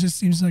just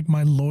seems like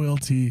my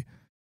loyalty.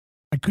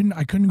 I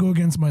couldn't go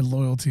against my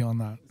loyalty on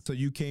that. So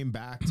you came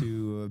back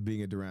to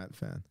being a Durant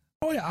fan.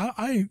 Oh yeah,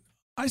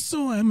 I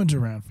still am a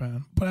Durant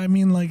fan, but I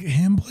mean, like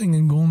him playing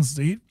in Golden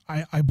State,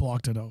 I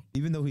blocked it out.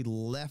 Even though he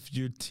left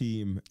your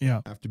team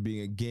after being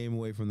a game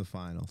away from the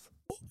finals.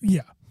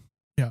 Yeah.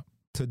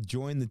 To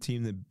join the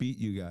team that beat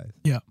you guys.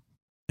 Yeah.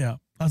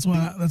 That's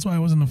why I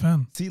wasn't a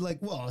fan. See, like,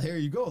 well, here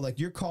you go. Like,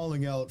 you're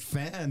calling out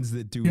fans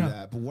that do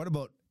that. But what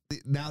about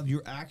now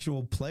your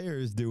actual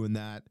players doing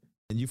that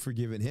and you've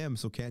forgiven him?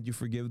 So can't you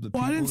forgive the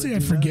people? Well, I didn't say I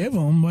forgive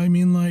him. I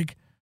mean, like,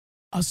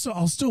 I'll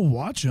still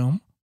watch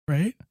him,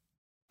 right?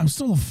 I'm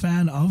still a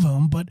fan of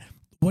him. But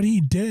what he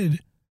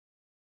did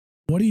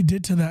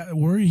to that,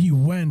 where he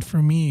went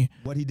for me.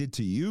 What he did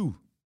to you.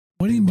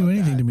 What didn't do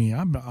anything to me.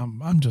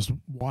 I'm just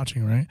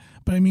watching, right?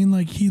 But I mean,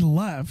 like, he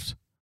left,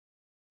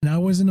 and I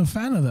wasn't a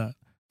fan of that.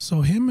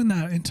 So him in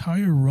that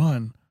entire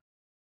run,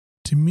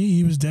 to me,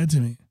 he was dead to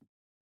me.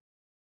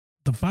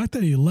 The fact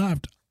that he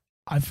left,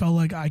 I felt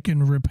like I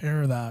can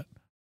repair that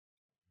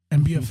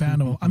and be a fan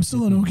of him. I'm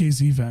still an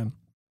OKC fan,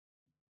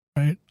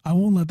 right? I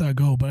won't let that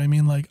go. But I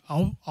mean, like,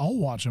 I'll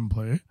watch him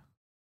play,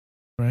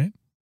 right?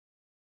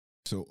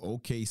 So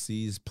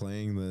OKC's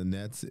playing the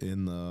Nets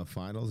in the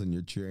finals, and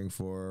you're cheering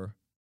for.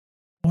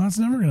 Well, that's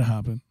never gonna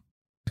happen.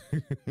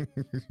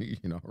 You're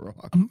not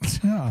wrong.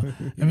 Yeah,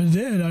 if it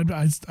did,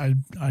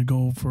 I'd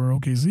go for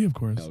OKC, of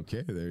course.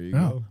 Okay, there you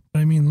go. But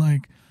I mean,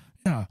 like,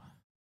 yeah,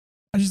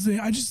 I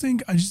just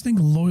think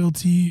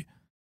loyalty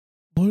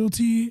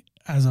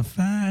as a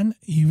fan,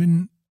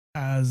 even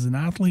as an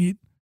athlete,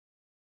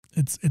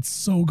 it's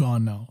so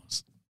gone now.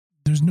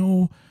 There's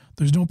no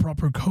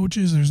proper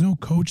coaches. There's no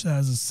coach that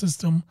has a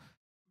system.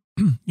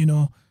 You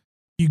know,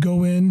 you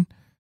go in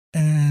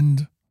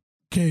and.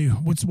 Okay,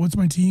 what's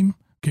my team?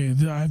 Okay,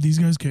 I have these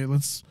guys. Okay,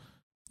 let's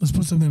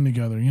put something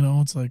together. You know,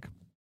 it's like,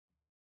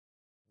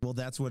 well,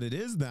 that's what it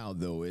is now,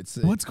 though. It's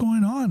what's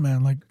going on,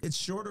 man? Like, it's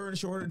shorter and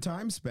shorter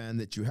time span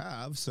that you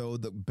have. So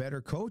the better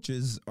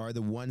coaches are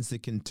the ones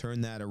that can turn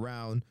that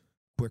around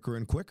quicker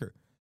and quicker.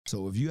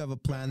 So if you have a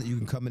plan that you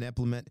can come and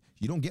implement,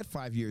 you don't get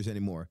 5 years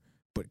anymore.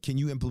 But can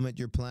you implement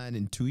your plan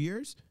in 2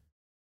 years?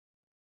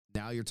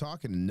 Now you're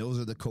talking, and those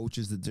are the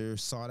coaches that they're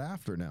sought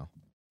after now.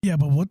 Yeah,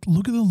 but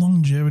look at the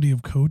longevity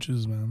of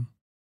coaches, man.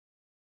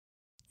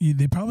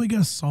 They probably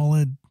get a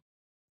solid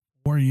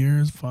 4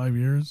 years, 5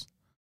 years.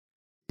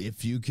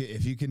 If you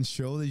can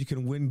show that you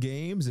can win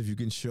games, if you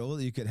can show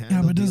that you can handle.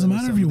 Yeah, but it doesn't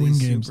matter if you win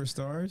games.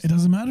 Superstars. It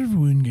doesn't matter if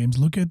you win games.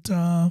 Look at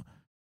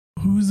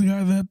who's the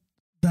guy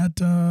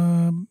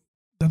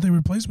that they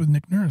replaced with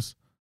Nick Nurse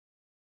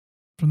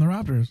from the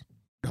Raptors.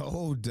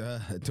 Oh,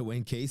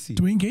 Dwayne Casey.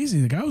 Dwayne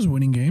Casey, the guy was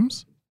winning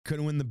games.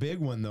 Couldn't win the big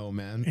one though,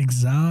 man.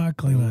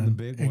 Exactly, man. The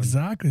big one.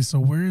 Exactly. So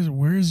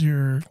where's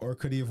your? Or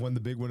could he have won the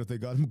big one if they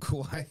got him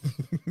Kawhi?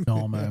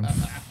 No, man.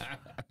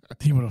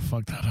 He would have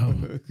fucked that up.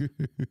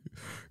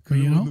 Could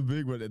have won the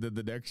big one, and then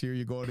the next year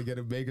you go on to get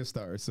a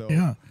megastar. So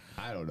yeah,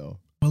 I don't know.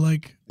 But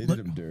like, they did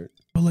him dirt.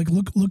 But like,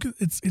 look at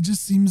it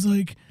just seems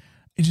like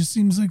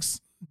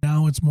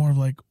now it's more of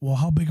like, well,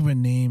 how big of a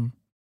name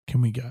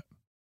can we get?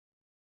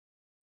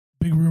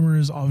 Big rumor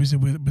is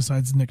obviously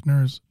besides Nick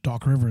Nurse,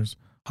 Doc Rivers.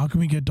 How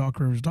can we get Doc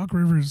Rivers? Doc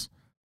Rivers,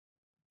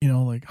 you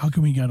know, like, how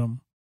can we get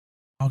him?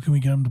 How can we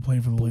get him to play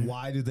for the league?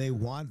 Why do they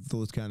want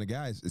those kind of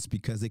guys? It's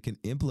because they can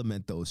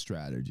implement those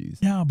strategies.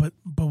 Yeah, but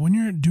when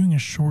you're doing a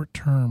short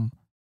term,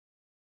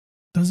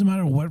 doesn't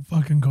matter what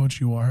fucking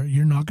coach you are,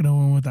 you're not going to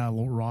win with that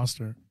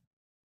roster.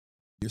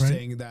 You're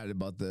saying that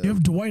about the... You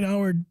have Dwight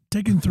Howard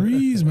taking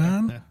threes,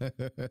 man.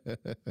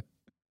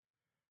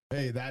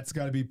 Hey, that's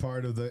got to be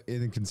part of the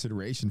in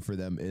consideration for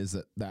them is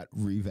that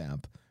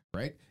revamp,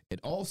 right? And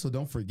also,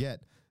 don't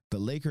forget, the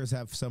Lakers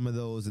have some of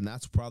those, and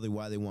that's probably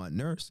why they want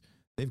Nurse.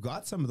 They've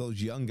got some of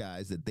those young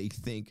guys that they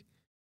think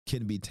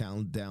can be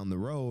talented down the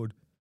road,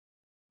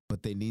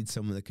 but they need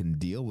someone that can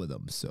deal with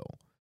them. So,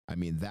 I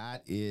mean,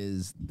 that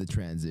is the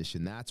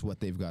transition. That's what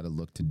they've got to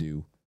look to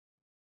do.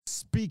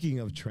 Speaking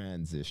of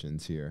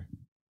transitions here,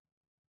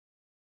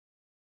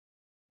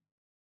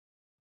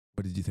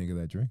 what did you think of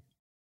that drink?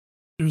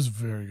 It was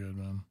very good,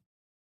 man.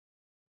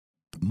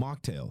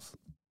 Mocktails.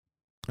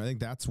 I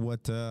think that's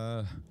what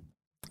I'm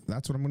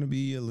going to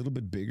be a little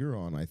bit bigger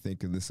on. I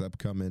think in this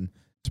upcoming,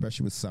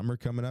 especially with summer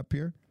coming up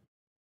here,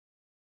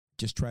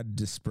 just try to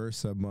disperse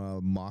some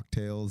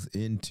mocktails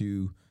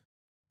into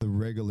the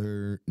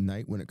regular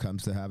night when it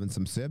comes to having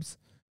some sips.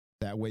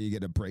 That way you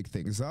get to break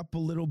things up a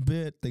little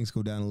bit. Things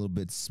go down a little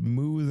bit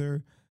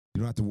smoother. You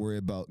don't have to worry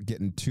about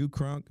getting too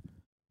crunk.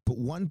 But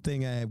one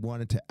thing I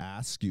wanted to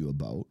ask you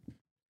about,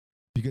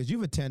 because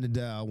you've attended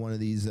one of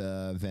these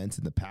events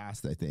in the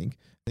past, I think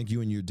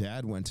you and your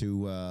dad went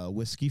to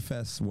Whiskey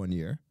Fest one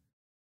year.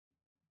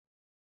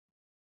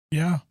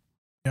 Yeah,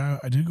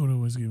 I did go to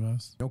Whiskey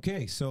Fest.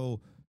 Okay,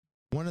 so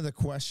one of the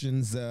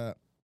questions,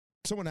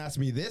 someone asked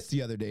me this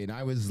the other day, and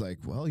I was like,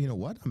 well, you know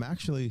what? I'm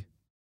actually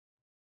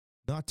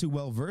not too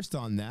well versed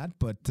on that.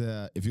 But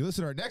if you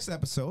listen to our next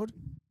episode,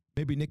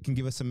 maybe Nick can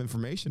give us some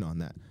information on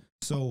that.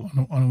 So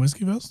on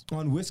Whiskey Fest?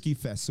 On Whiskey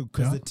Fest. So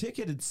because the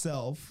ticket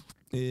itself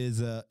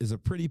is a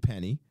pretty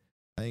penny.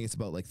 I think it's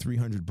about like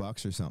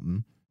 $300 or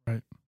something.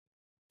 Right.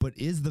 But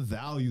is the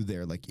value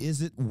there? Like,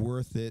 is it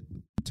worth it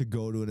to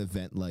go to an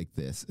event like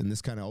this? And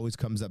this kind of always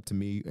comes up to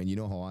me, and you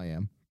know how I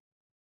am.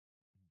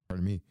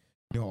 Pardon me.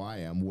 You know how I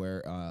am,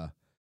 where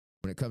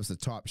when it comes to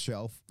top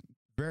shelf,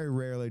 very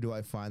rarely do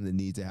I find the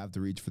need to have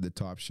to reach for the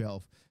top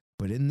shelf.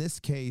 But in this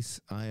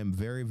case, I am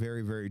very,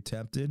 very, very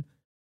tempted.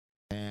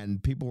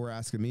 And people were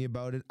asking me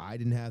about it. I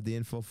didn't have the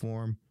info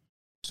for them.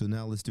 So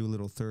now let's do a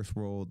little Thirst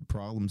World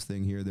Problems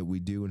thing here that we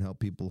do and help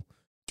people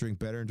drink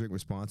better and drink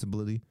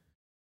responsibly.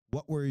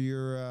 What were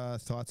your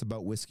thoughts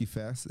about Whiskey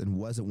Fest? And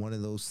was it one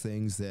of those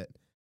things that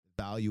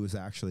value is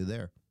actually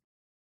there?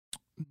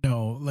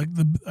 No, like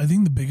I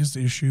think the biggest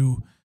issue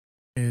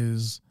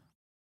is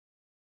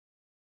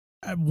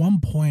at one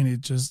point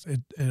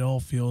it all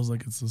feels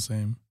like it's the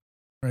same,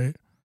 right?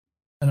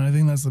 And I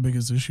think that's the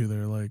biggest issue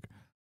there, like,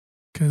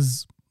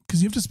 because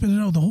you have to spit it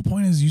out. The whole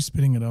point is you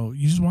spitting it out.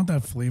 You just want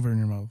that flavor in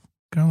your mouth,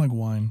 kind of like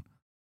wine.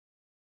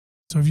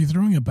 So if you're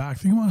throwing it back,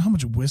 think about how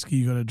much whiskey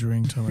you got to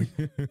drink to, like,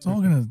 it's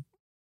all gonna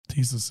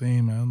taste the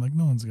same, man. Like,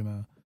 no one's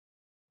gonna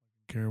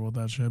care about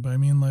that shit. But I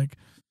mean, like,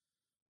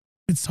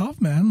 it's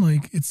tough, man.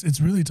 Like, it's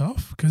really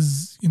tough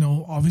because, you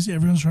know, obviously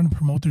everyone's trying to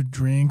promote their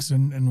drinks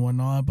and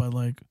whatnot, but,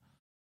 like,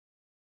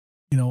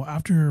 you know,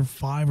 after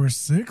 5 or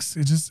 6,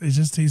 it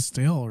just tastes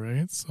stale,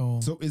 right? So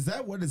is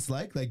that what it's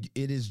like? Like,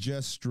 it is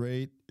just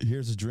straight,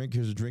 here's a drink,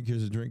 here's a drink,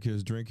 here's a drink,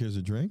 here's a drink, here's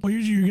a drink? Well,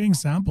 you're getting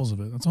samples of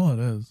it. That's all it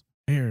is.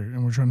 Here,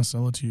 and we're trying to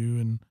sell it to you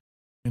and,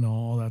 you know,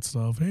 all that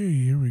stuff. Hey,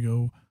 here we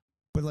go.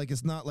 But, like,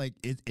 it's not like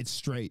it's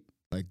straight.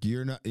 Like,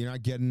 you're not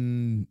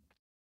getting,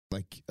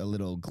 like, a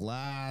little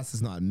glass.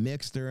 It's not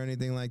mixed or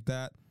anything like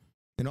that.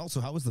 And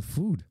also, how was the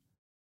food?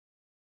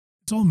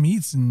 It's all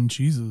meats and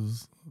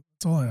cheeses.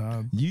 That's all I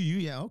had.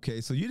 Yeah,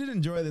 okay. So you didn't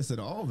enjoy this at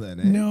all then,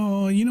 eh?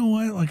 No, you know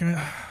what? Like, I'm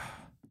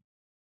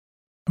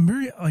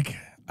very, like,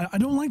 I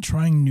don't like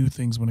trying new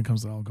things when it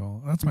comes to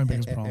alcohol. That's my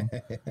biggest problem,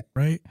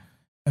 right?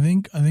 I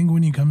think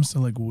when it comes to,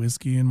 like,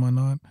 whiskey and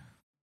whatnot,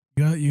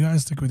 you gotta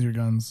stick with your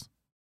guns.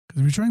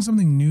 Because if you're trying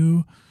something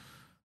new,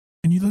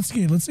 and let's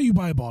say you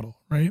buy a bottle,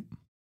 right?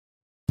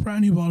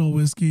 Brand new bottle of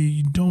whiskey,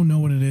 you don't know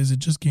what it is. It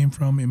just came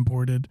from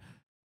imported,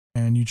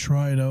 and you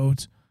try it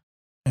out,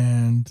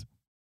 and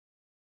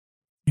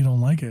you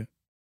don't like it.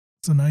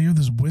 So now you have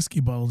this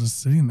whiskey bottle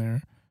just sitting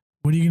there.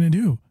 What are you gonna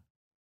do?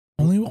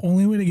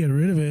 Only way to get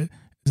rid of it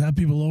is have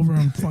people over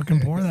and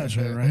fucking pour that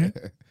shit, right?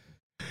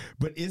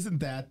 But isn't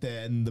that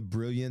then the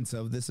brilliance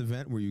of this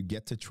event, where you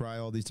get to try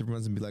all these different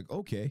ones and be like,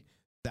 okay,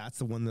 that's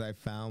the one that I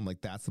found.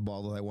 Like, that's the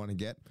bottle I want to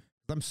get.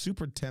 I'm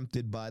super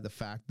tempted by the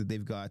fact that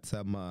they've got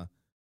some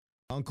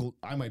Uncle.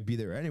 I might be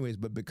there anyways,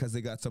 but because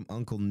they got some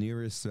Uncle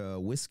Nearest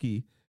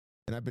whiskey.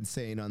 And I've been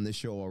saying on this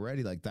show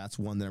already, like, that's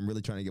one that I'm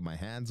really trying to get my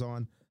hands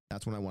on.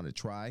 That's one I want to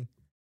try.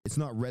 It's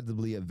not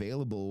readily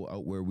available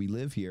out where we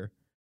live here.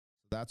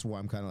 That's why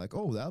I'm kind of like,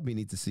 oh, that'll be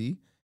neat to see.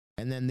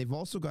 And then they've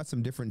also got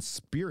some different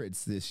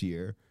spirits this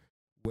year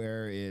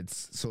where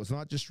it's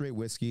not just straight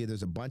whiskey.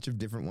 There's a bunch of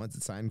different ones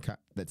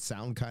that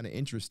sound kind of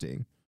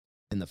interesting.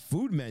 And the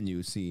food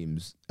menu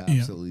seems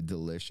absolutely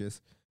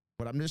delicious.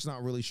 But I'm just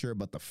not really sure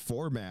about the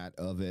format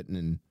of it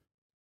and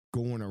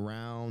going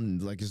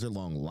around, like, is there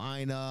long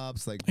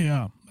lineups? Like,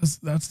 yeah,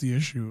 that's the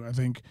issue. I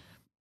think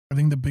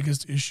the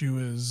biggest issue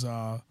is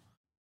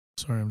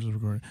sorry, I'm just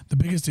recording. The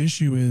biggest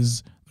issue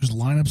is there's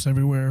lineups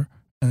everywhere,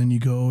 and then you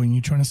go and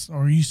you try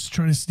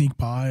to sneak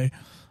by,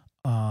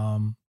 you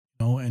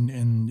know,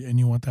 and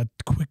you want that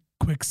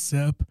quick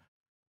sip.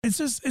 It's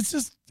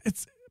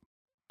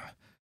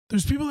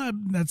there's people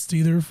that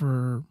stay there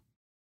for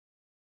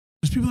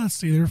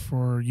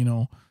you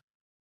know,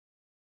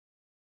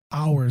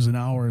 hours and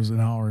hours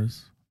and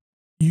hours.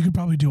 You could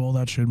probably do all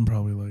that shit in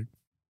probably like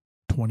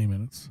 20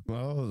 minutes.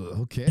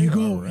 Oh, okay. You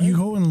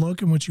go and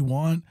look at what you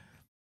want,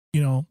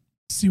 you know,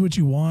 see what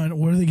you want.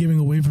 What are they giving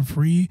away for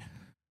free?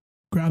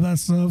 Grab that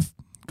stuff,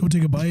 go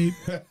take a bite,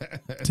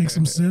 take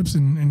some sips,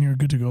 and you're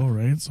good to go,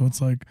 right? So it's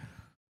like,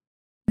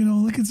 you know,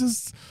 like,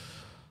 it's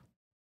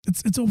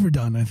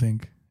overdone, I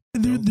think.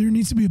 There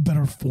needs to be a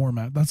better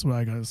format. That's what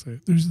I gotta say.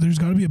 There's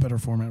got to be a better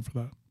format for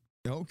that.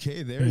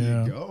 Okay, there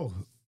you go.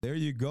 There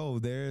you go.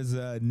 There's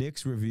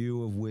Nick's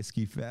review of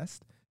Whiskey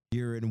Fest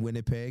here in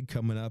Winnipeg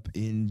coming up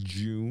in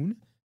June.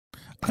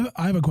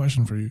 I have a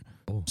question for you.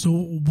 Oh. So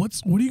what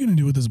are you going to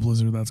do with this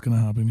blizzard that's going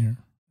to happen here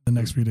the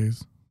next few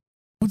days?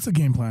 What's the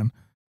game plan?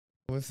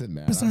 Listen,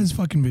 man. Besides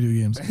fucking video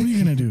games, what are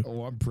you going to do?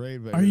 I'm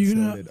praying. Are you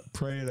going to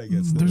praying? I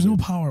guess there's no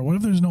power. What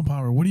if there's no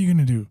power? What are you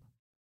going to do?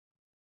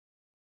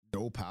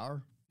 No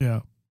power?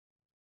 Yeah.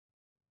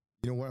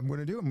 You know what I'm going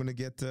to do? I'm going to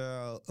get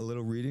a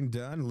little reading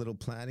done, a little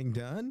planning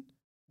done.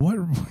 What?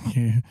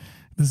 This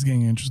is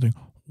getting interesting.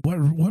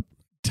 What?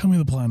 Tell me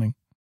the planning.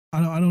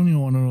 I don't even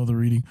want to know the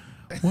reading.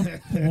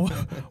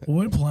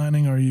 What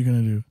planning are you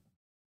gonna do?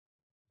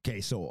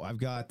 Okay, so I've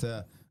got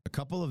a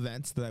couple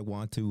events that I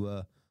want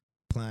to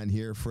plan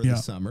here for the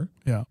summer.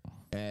 Yeah.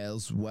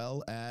 As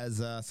well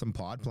as some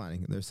pod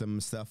planning. There's some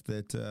stuff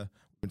that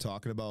we're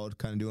talking about,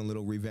 kind of doing a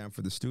little revamp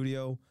for the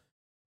studio,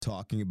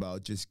 talking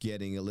about just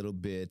getting a little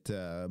bit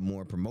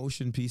more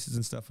promotion pieces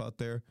and stuff out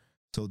there.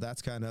 So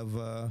that's kind of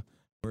where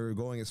we're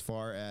going as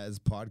far as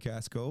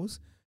podcast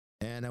goes.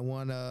 And I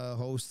want to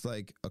host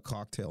like a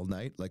cocktail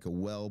night, like a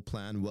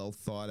well-planned,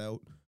 well-thought-out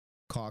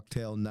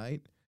cocktail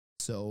night.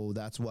 So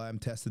that's why I'm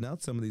testing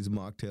out some of these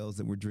mocktails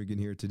that we're drinking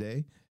here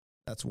today.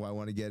 That's why I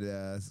want to get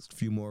a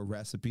few more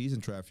recipes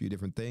and try a few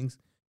different things,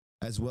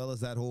 as well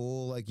as that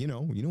whole, like, you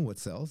know what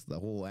sells, the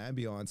whole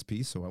ambiance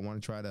piece. So I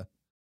want to try to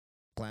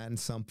plan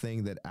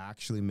something that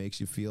actually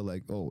makes you feel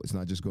like, oh, it's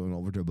not just going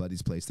over to a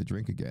buddy's place to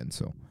drink again.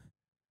 So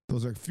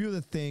those are a few of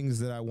the things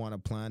that I want to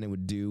plan and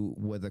would do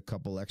with a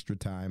couple extra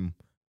time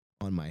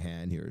on my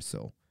hand here.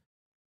 So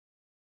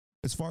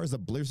as far as the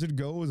blizzard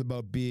goes,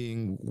 about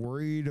being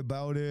worried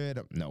about it,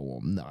 no,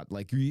 I'm not.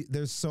 Like,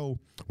 we're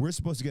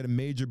supposed to get a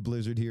major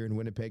blizzard here in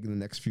Winnipeg in the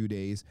next few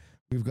days.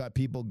 We've got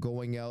people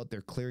going out,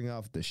 they're clearing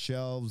off the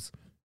shelves,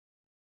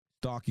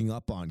 stocking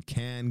up on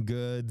canned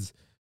goods,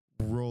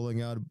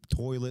 rolling out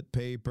toilet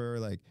paper.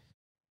 Like,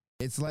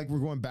 it's like we're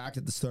going back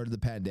to the start of the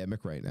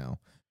pandemic right now.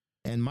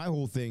 And my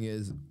whole thing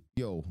is,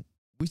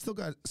 we still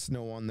got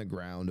snow on the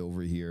ground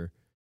over here.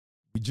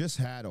 We just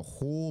had a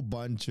whole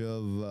bunch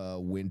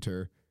of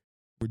winter.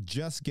 We're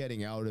just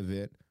getting out of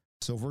it.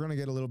 So if we're going to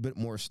get a little bit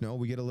more snow,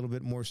 we get a little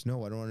bit more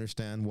snow. I don't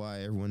understand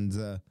why everyone's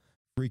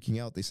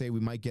freaking out. They say we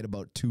might get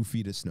about 2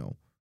 feet of snow.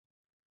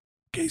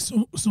 Okay,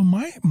 so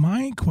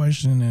my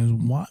question is,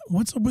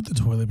 what's up with the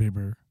toilet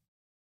paper?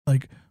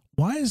 Like,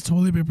 why is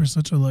toilet paper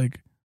such a, like,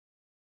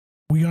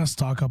 we got to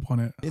stock up on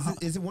it?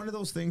 Is it one of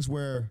those things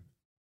where...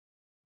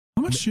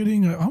 How much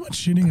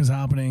shitting is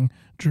happening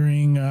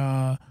during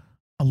a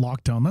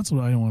lockdown? That's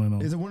what I want to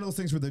know. Is it one of those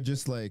things where they're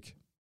just like,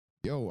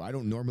 I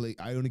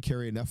only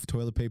carry enough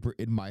toilet paper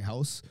in my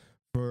house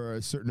for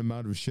a certain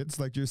amount of shits,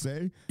 like you're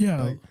saying?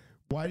 Yeah. Like,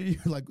 why do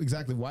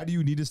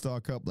you need to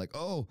stock up? Like,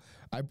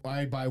 I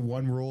buy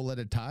one roll at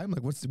a time?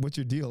 Like, what's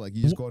your deal? Like,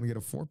 you just go out and get a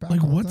 4-pack?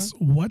 Like,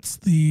 what's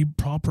the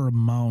proper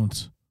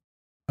amount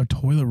of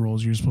toilet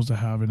rolls you're supposed to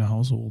have in a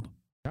household?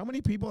 How many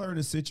people are in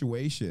a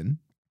situation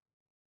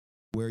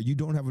where you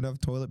don't have enough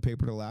toilet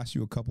paper to last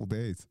you a couple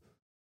days?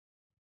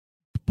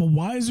 But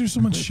why is there so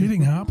much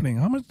shitting happening?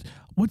 How much?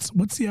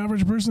 What's the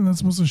average person that's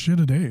supposed to shit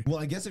a day? Well,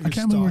 I guess if I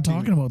can't believe we're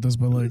talking about this,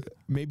 but like,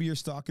 maybe you're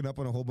stocking up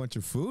on a whole bunch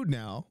of food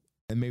now,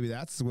 and maybe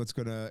that's what's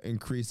going to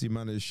increase the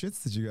amount of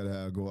shits that you got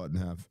to go out and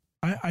have.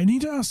 I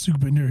need to ask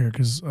Sukhbinder here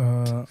because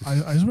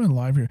I just went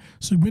live here.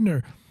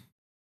 Sukhbinder,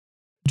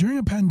 during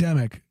a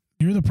pandemic,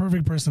 you're the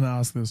perfect person to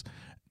ask this.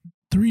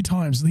 3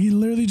 times. He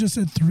literally just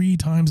said 3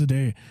 times a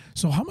day.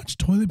 So how much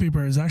toilet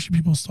paper is actually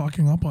people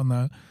stocking up on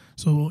that?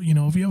 So,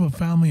 if you have a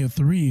family of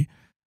 3,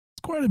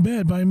 it's quite a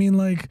bit. But I mean,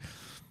 like,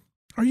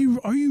 are you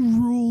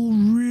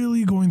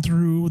really going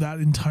through that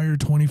entire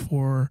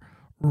 24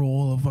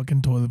 roll of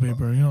fucking toilet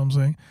paper? You know what I'm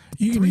saying?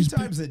 You can 3 use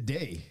times a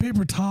day.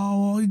 Paper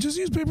towel. You just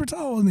use paper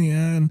towel in the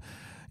end.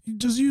 You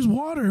just use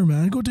water,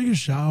 man. Go take a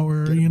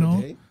shower,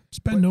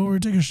 Just bend over,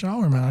 take a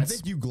shower, man. I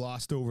think you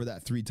glossed over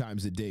that 3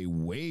 times a day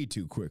way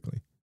too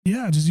quickly.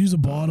 Yeah, just use a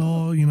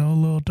bottle, a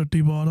little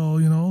 30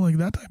 bottle, like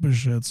that type of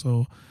shit.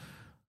 So,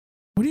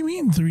 what do you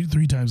mean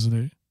three times a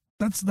day?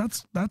 That's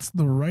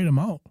the right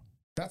amount.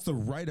 That's the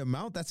right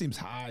amount? That seems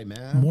high,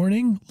 man.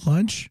 Morning,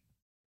 lunch,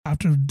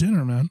 after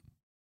dinner, man.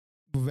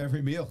 With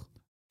every meal.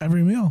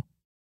 Every meal.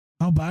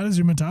 How bad is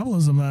your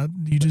metabolism that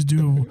you just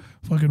do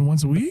fucking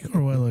once a week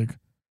or what? Like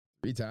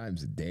 3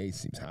 times a day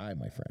seems high,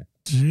 my friend.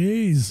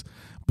 Jeez.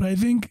 But I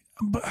think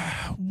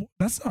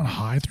that's not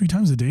high. 3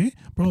 times a day,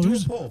 bro. Do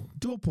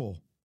a poll.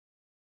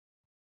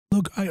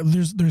 Look,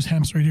 there's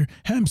Hemps right here.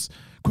 Hemps,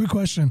 quick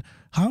question.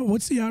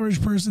 What's the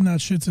average person that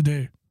shits a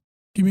day?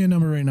 Give me a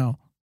number right now.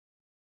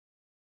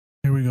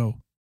 Here we go.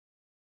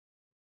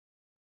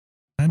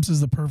 Hemps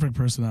is the perfect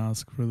person to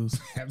ask for this.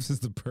 Hemps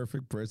is the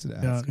perfect person to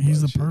ask. Yeah,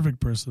 he's the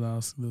perfect person to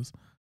ask this.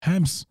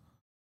 Hemps.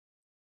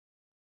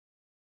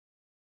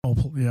 Oh,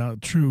 yeah,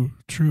 true.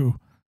 He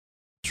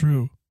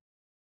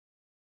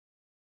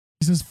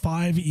says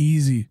 5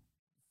 easy.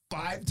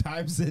 5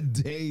 times a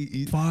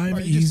day. 5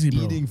 easy,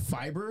 bro. Eating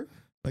fiber?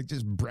 Like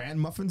just bran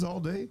muffins all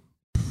day?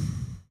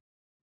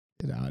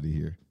 Get out of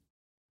here.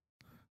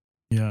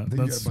 Yeah, I think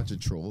you got a bunch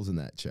of trolls in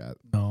that chat.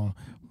 No,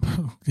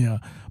 yeah,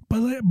 but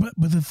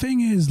the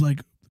thing is,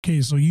 like, okay,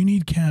 so you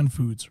need canned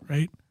foods,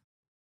 right?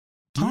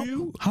 Do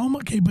you? How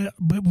much? Okay, but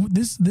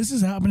this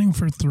is happening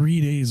for 3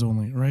 days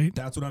only, right?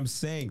 That's what I'm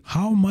saying.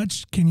 How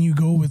much can you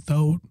go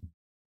without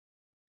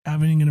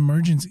having an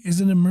emergency? Is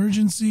it an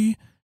emergency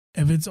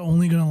if it's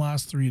only going to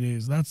last 3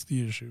 days? That's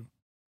the issue.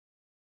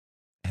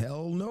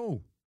 Hell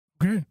no.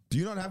 Okay. Do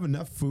you not have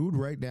enough food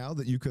right now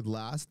that you could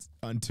last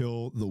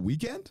until the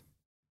weekend?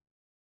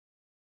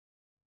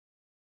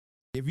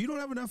 If you don't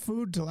have enough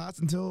food to last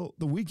until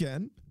the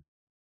weekend,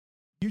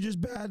 You're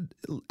just bad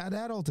at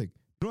adulting.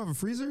 You don't have a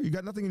freezer? You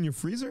got nothing in your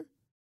freezer?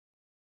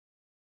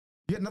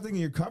 You got nothing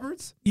in your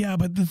cupboards? Yeah,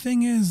 but the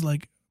thing is,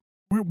 like,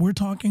 we're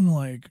talking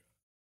like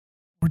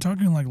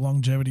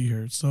longevity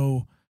here.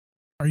 So,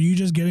 are you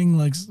just getting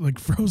like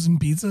frozen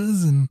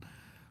pizzas? And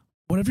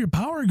what if your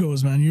power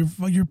goes, man?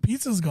 Your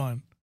pizza's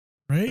gone,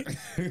 right?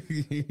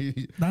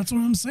 That's what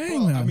I'm saying.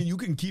 Well, man. I mean, you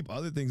can keep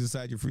other things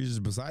inside your freezers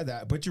beside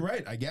that, but you're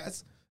right. I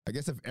guess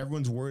if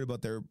everyone's worried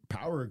about their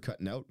power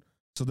cutting out,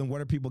 so then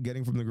what are people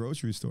getting from the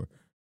grocery store?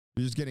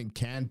 You're just getting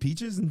canned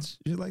peaches and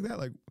shit like that.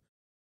 Like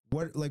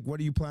what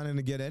are you planning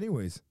to get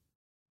anyways?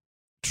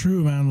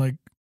 True, man. Like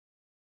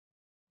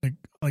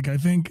I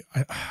think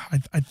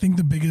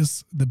the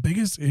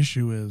biggest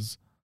issue is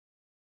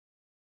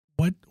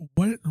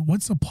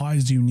what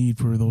supplies do you need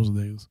for those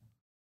days?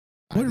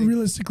 What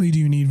realistically do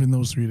you need in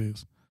those 3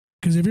 days?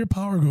 Because if your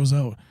power goes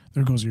out,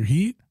 there goes your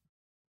heat,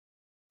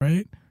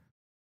 right?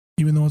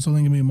 Even though it's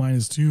only gonna be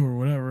 -2 or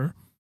whatever,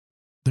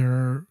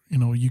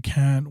 you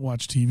can't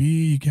watch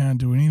TV, you can't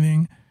do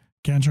anything,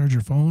 can't charge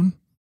your phone.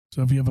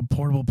 So if you have a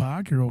portable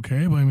pack, you're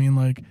okay. But I mean,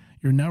 like,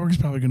 your network's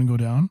probably gonna go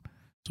down.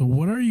 So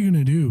what are you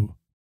gonna do?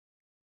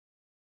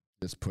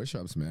 Just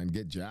push-ups, man.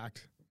 Get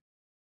jacked.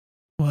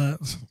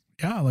 But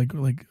yeah, like,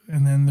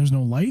 and then there's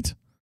no light,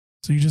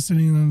 so you're just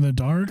sitting in the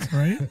dark,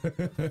 right?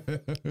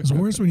 It's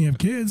worse when you have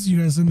kids.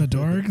 You guys in the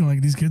dark, and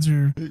like these kids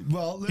are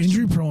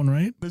injury prone,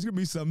 right? There's gonna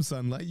be some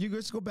sunlight. You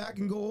just go back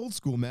and go old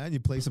school, man. You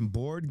play some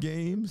board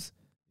games.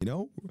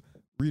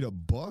 Read a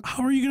book.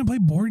 How are you gonna play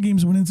board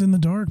games when it's in the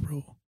dark,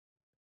 bro?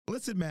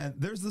 Listen, man.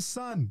 There's the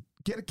sun.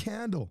 Get a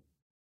candle.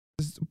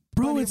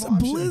 Bro, it's a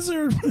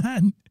blizzard,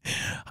 man.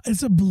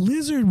 It's a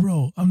blizzard,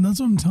 bro. That's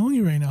what I'm telling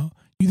you right now.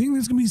 You think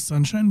there's going to be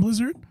sunshine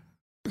blizzard?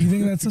 You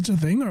think that's such a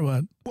thing or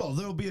what? Well,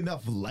 there'll be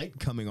enough light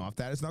coming off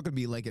that. It's not going to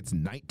be like it's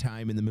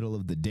nighttime in the middle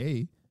of the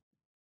day.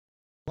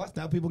 Plus,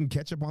 now people can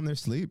catch up on their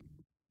sleep.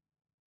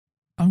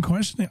 I'm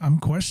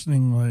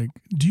questioning, like,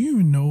 do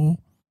you know,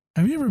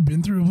 have you ever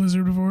been through a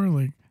blizzard before?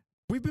 Like,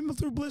 we've been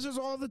through blizzards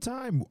all the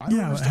time. I don't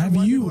yeah, understand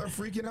why people are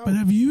freaking out. But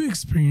have you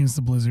experienced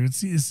the blizzard?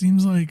 It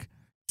seems like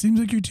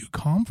you're too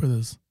calm for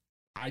this.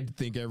 I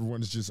think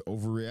everyone's just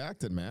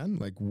overreacting, man.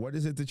 Like, what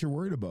is it that you're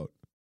worried about?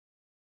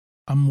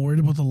 I'm worried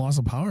about the loss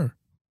of power.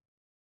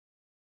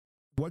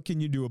 What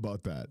can you do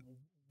about that?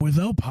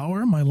 Without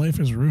power, my life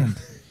is ruined.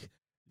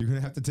 You're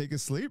going to have to take a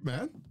sleep,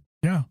 man.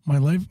 Yeah, my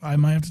life, I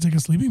might have to take a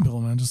sleeping pill,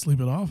 man. Just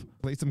sleep it off.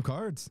 Play some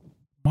cards.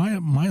 My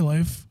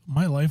life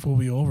will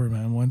be over,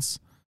 man. Once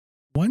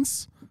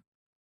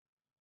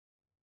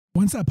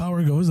that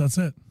power goes, that's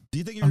it. Do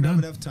you think you're going to have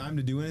enough time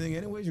to do anything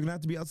anyways? You're going to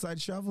have to be outside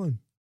shoveling.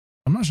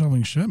 I'm not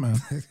shoveling shit, man.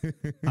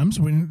 I'm just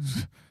waiting.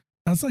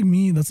 That's like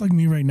me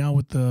right now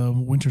with the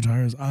winter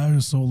tires. I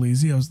was so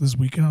lazy. This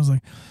weekend, I was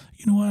like,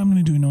 you know what? I'm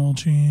going to do an oil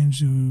change,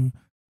 change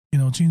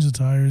the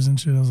tires and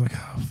shit. I was like,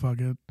 oh, fuck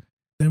it.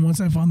 Then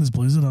once I found this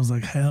blizzard, I was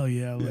like, hell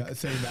yeah. Like,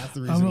 that's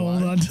the reason I'm going to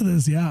hold on to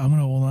this. Yeah, I'm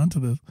going to hold on to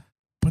this.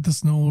 Put the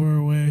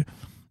snowblower away.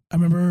 I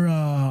remember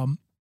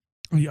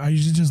I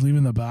usually just leave it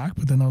in the back,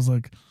 but then I was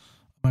like,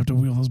 I have to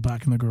wheel those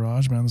back in the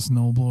garage, man. The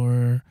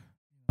snowblower,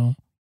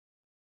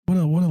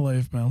 What a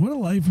life, man. What a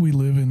life we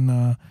live in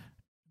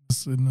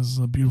this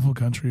beautiful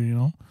country,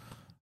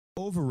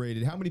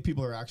 Overrated. How many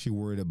people are actually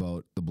worried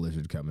about the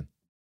blizzard coming?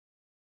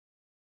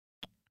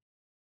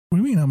 What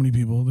do you mean, how many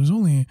people? There's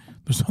only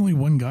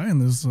one guy in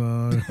this.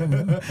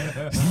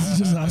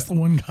 Just ask the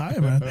one guy,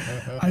 man.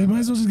 I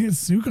might as well just get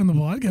Suk on the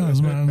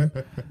podcast, man.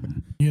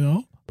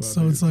 Well,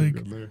 so it's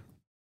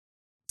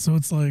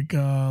like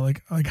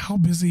how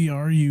busy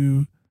are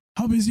you?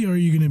 How busy are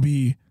you going to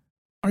be?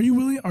 Are you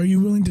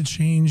willing to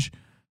change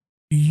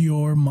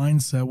your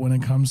mindset when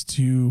it comes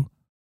to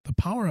the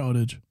power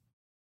outage?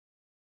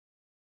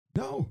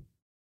 No.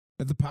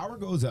 If the power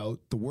goes out,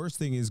 the worst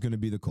thing is going to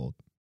be the cold.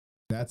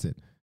 That's it.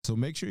 So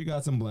make sure you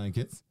got some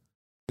blankets.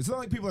 It's not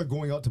like people are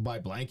going out to buy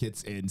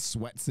blankets and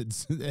sweats and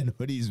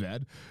hoodies,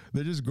 man.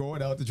 They're just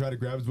going out to try to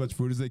grab as much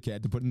food as they can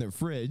to put in their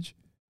fridge.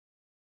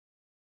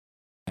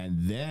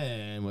 And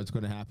then what's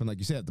going to happen, like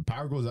you said, if the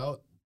power goes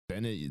out,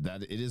 then it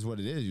is what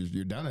it is.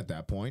 You're done at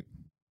that point.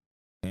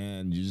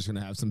 And you're just going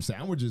to have some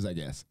sandwiches, I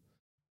guess.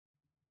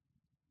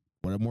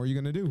 What more are you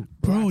going to do?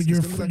 Bro,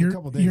 your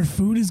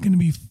food is going to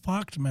be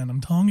fucked, man.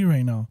 I'm telling you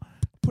right now.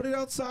 Put it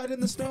outside in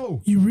the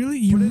snow. You put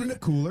it in a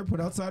cooler, put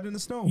it outside in the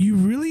snow. You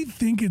really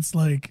think it's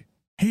like,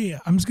 hey,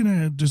 I'm just going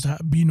to just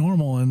be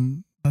normal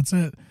and that's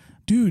it.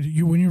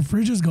 Dude, when your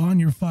fridge is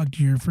gone, you're fucked.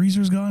 Your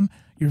freezer's gone,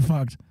 you're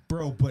fucked.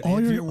 Bro, but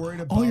if you're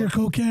worried about... all your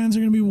Coke cans are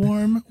going to be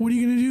warm. What are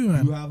you going to do,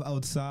 man? You have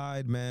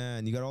outside,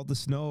 man. You got all the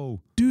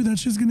snow. Dude,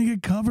 that's just going to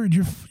get covered.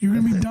 You're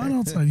going to be done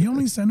outside. You know how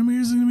many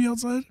centimeters is going to be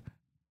outside?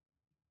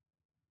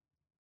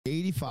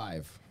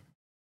 85.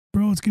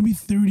 Bro, it's going to be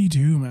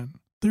 32, man.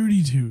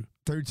 32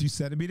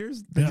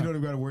 centimeters? Then you don't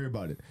even got to worry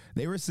about it.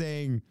 They were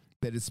saying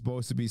that it's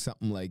supposed to be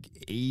something like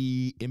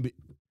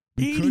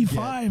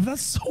 85.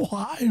 That's so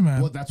high,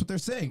 man. Well, that's what they're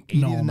saying.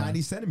 80 to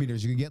 90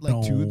 centimeters. You can get like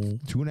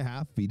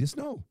 2.5 feet of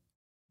snow.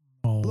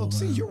 Oh, look,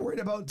 see, you're worried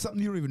about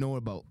something you don't even know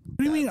about. What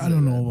do you mean I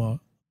don't know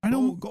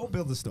about? Go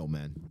build a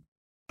snowman.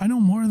 I know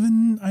more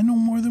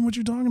than what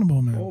you're talking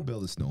about, man. Oh,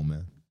 build a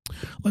snowman.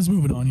 Let's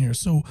move it on here.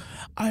 So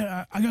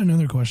I got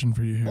another question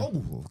for you here.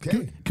 Oh,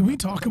 okay. Can we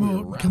talk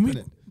about? Can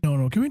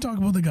we talk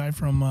about the guy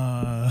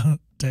from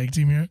Tag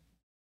Team here?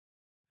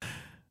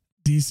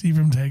 DC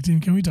from Tag Team.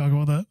 Can we talk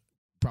about that?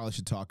 Probably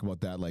should talk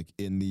about that like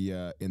in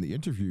the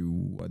interview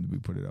when we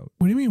put it out.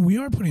 What do you mean? We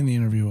are putting the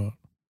interview out.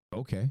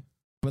 Okay.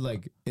 But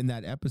like in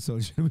that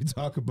episode, should we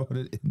talk about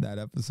it in that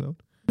episode?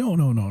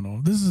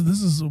 No. This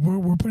is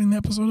we're putting the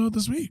episode out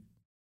this week.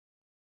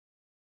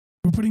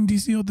 We're putting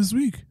DC out this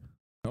week.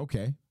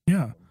 Okay.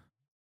 Yeah.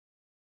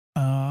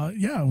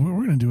 Yeah,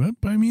 we're gonna do it.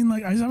 But I mean,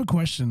 like, I just have a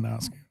question to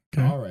ask you.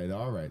 Okay.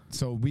 All right.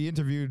 So we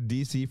interviewed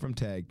DC from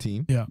Tag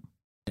Team. Yeah.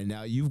 And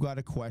now you've got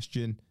a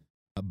question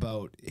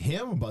about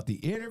him, about the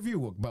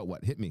interview, about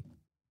what? Hit me.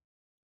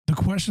 The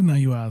question that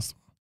you asked.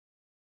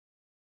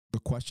 The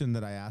question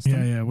that I asked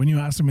him? Yeah. When you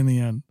asked him in the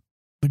end.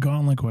 The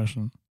gauntlet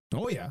question.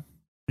 Oh, yeah.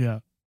 Yeah.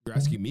 You're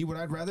asking me what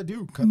I'd rather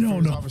do. Cut the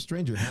fingers off a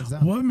stranger, hands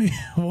down. What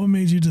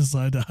made you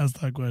decide to ask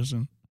that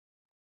question?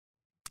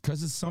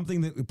 Because it's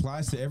something that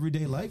applies to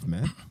everyday life,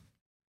 man.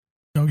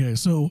 Okay,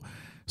 so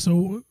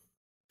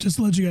just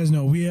to let you guys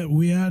know,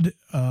 we had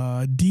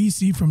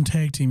DC from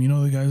Tag Team. You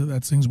know the guy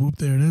that sings "Whoop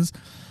There It Is."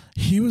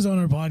 He was on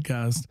our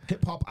podcast.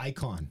 Hip hop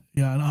icon.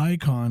 Yeah, an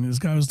icon. This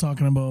guy was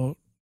talking about.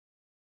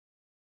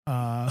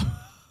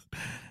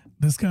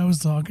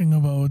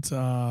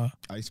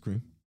 Ice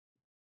cream.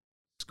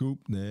 Scoop.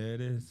 There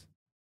it is.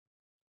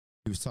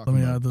 He was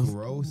talking about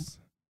gross.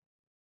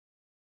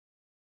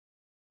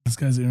 This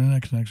guy's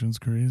internet connection's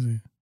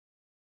crazy.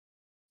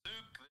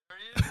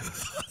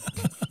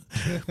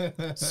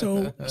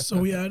 So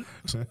we had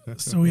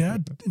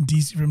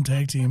DC from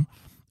Tag Team,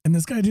 and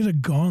this guy did a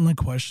gauntlet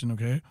question,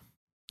 okay?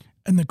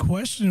 And the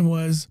question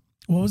was,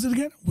 what was it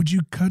again? Would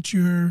you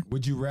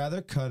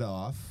rather cut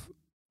off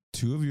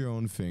 2 of your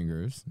own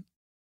fingers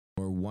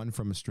or 1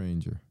 from a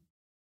stranger?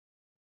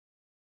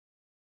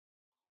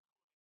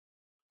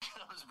 I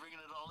was bringing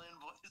it all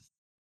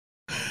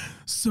in, boys.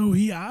 So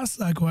he asked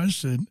that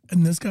question,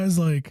 and this guy's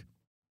like,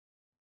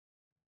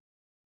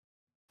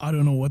 I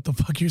don't know what the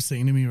fuck you're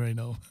saying to me right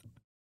now.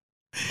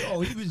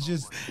 Oh, he was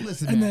just,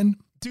 listen, and man,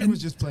 dude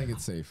was just playing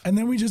it safe. And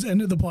then we just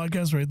ended the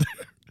podcast right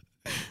there.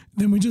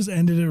 Then we just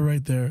ended it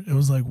right there. It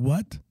was like,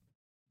 what?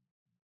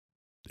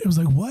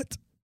 Right?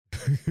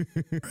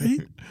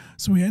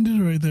 So we ended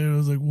it right there. It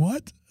was like,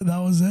 what? And that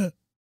was it.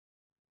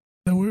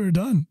 Then we were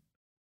done,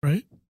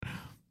 right?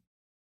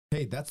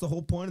 Hey, that's the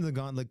whole point of the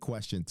gauntlet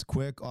question. It's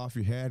quick, off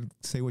your head,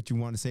 say what you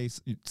want to say,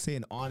 say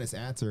an honest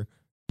answer.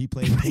 He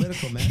played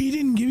political, man. He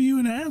didn't give you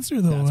an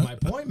answer, though. That's my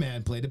point,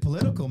 man. Played it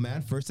political,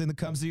 man. First thing that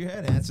comes to your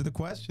head, answer the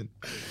question.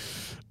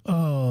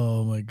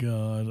 Oh, my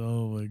God.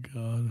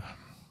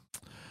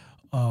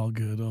 All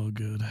good.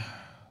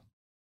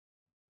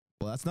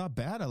 Well, that's not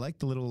bad. I like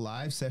the little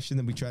live session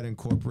that we try to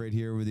incorporate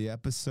here with the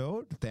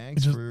episode.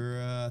 Thanks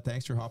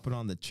for hopping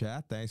on the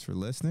chat. Thanks for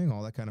listening.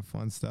 All that kind of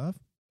fun stuff.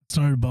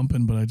 Started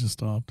bumping, but I just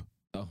stopped.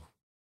 Oh.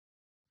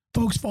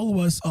 Folks, follow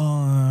us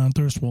on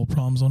Thirst World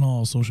Problems on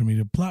all social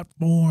media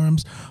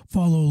platforms.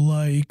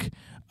 Follow,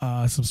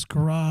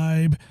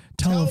 subscribe,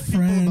 tell a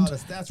friend. About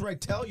us. That's right.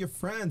 Tell your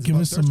friends. Give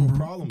us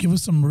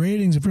some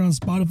ratings. If you're on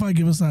Spotify,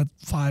 give us that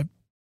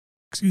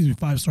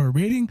 5-star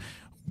rating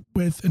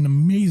with an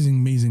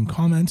amazing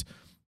comment.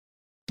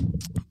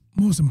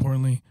 Most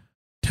importantly,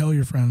 tell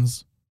your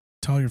friends,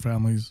 tell your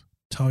families,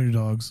 tell your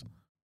dogs,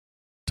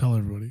 tell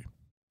everybody.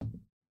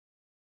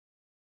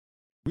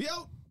 We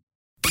out.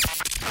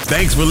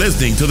 Thanks for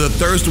listening to the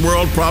Thirst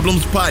World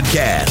Problems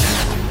Podcast.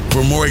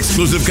 For more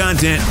exclusive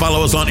content,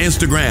 follow us on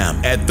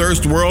Instagram at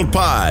Thirst World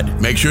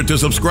Pod. Make sure to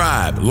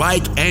subscribe,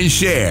 like, and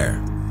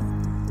share.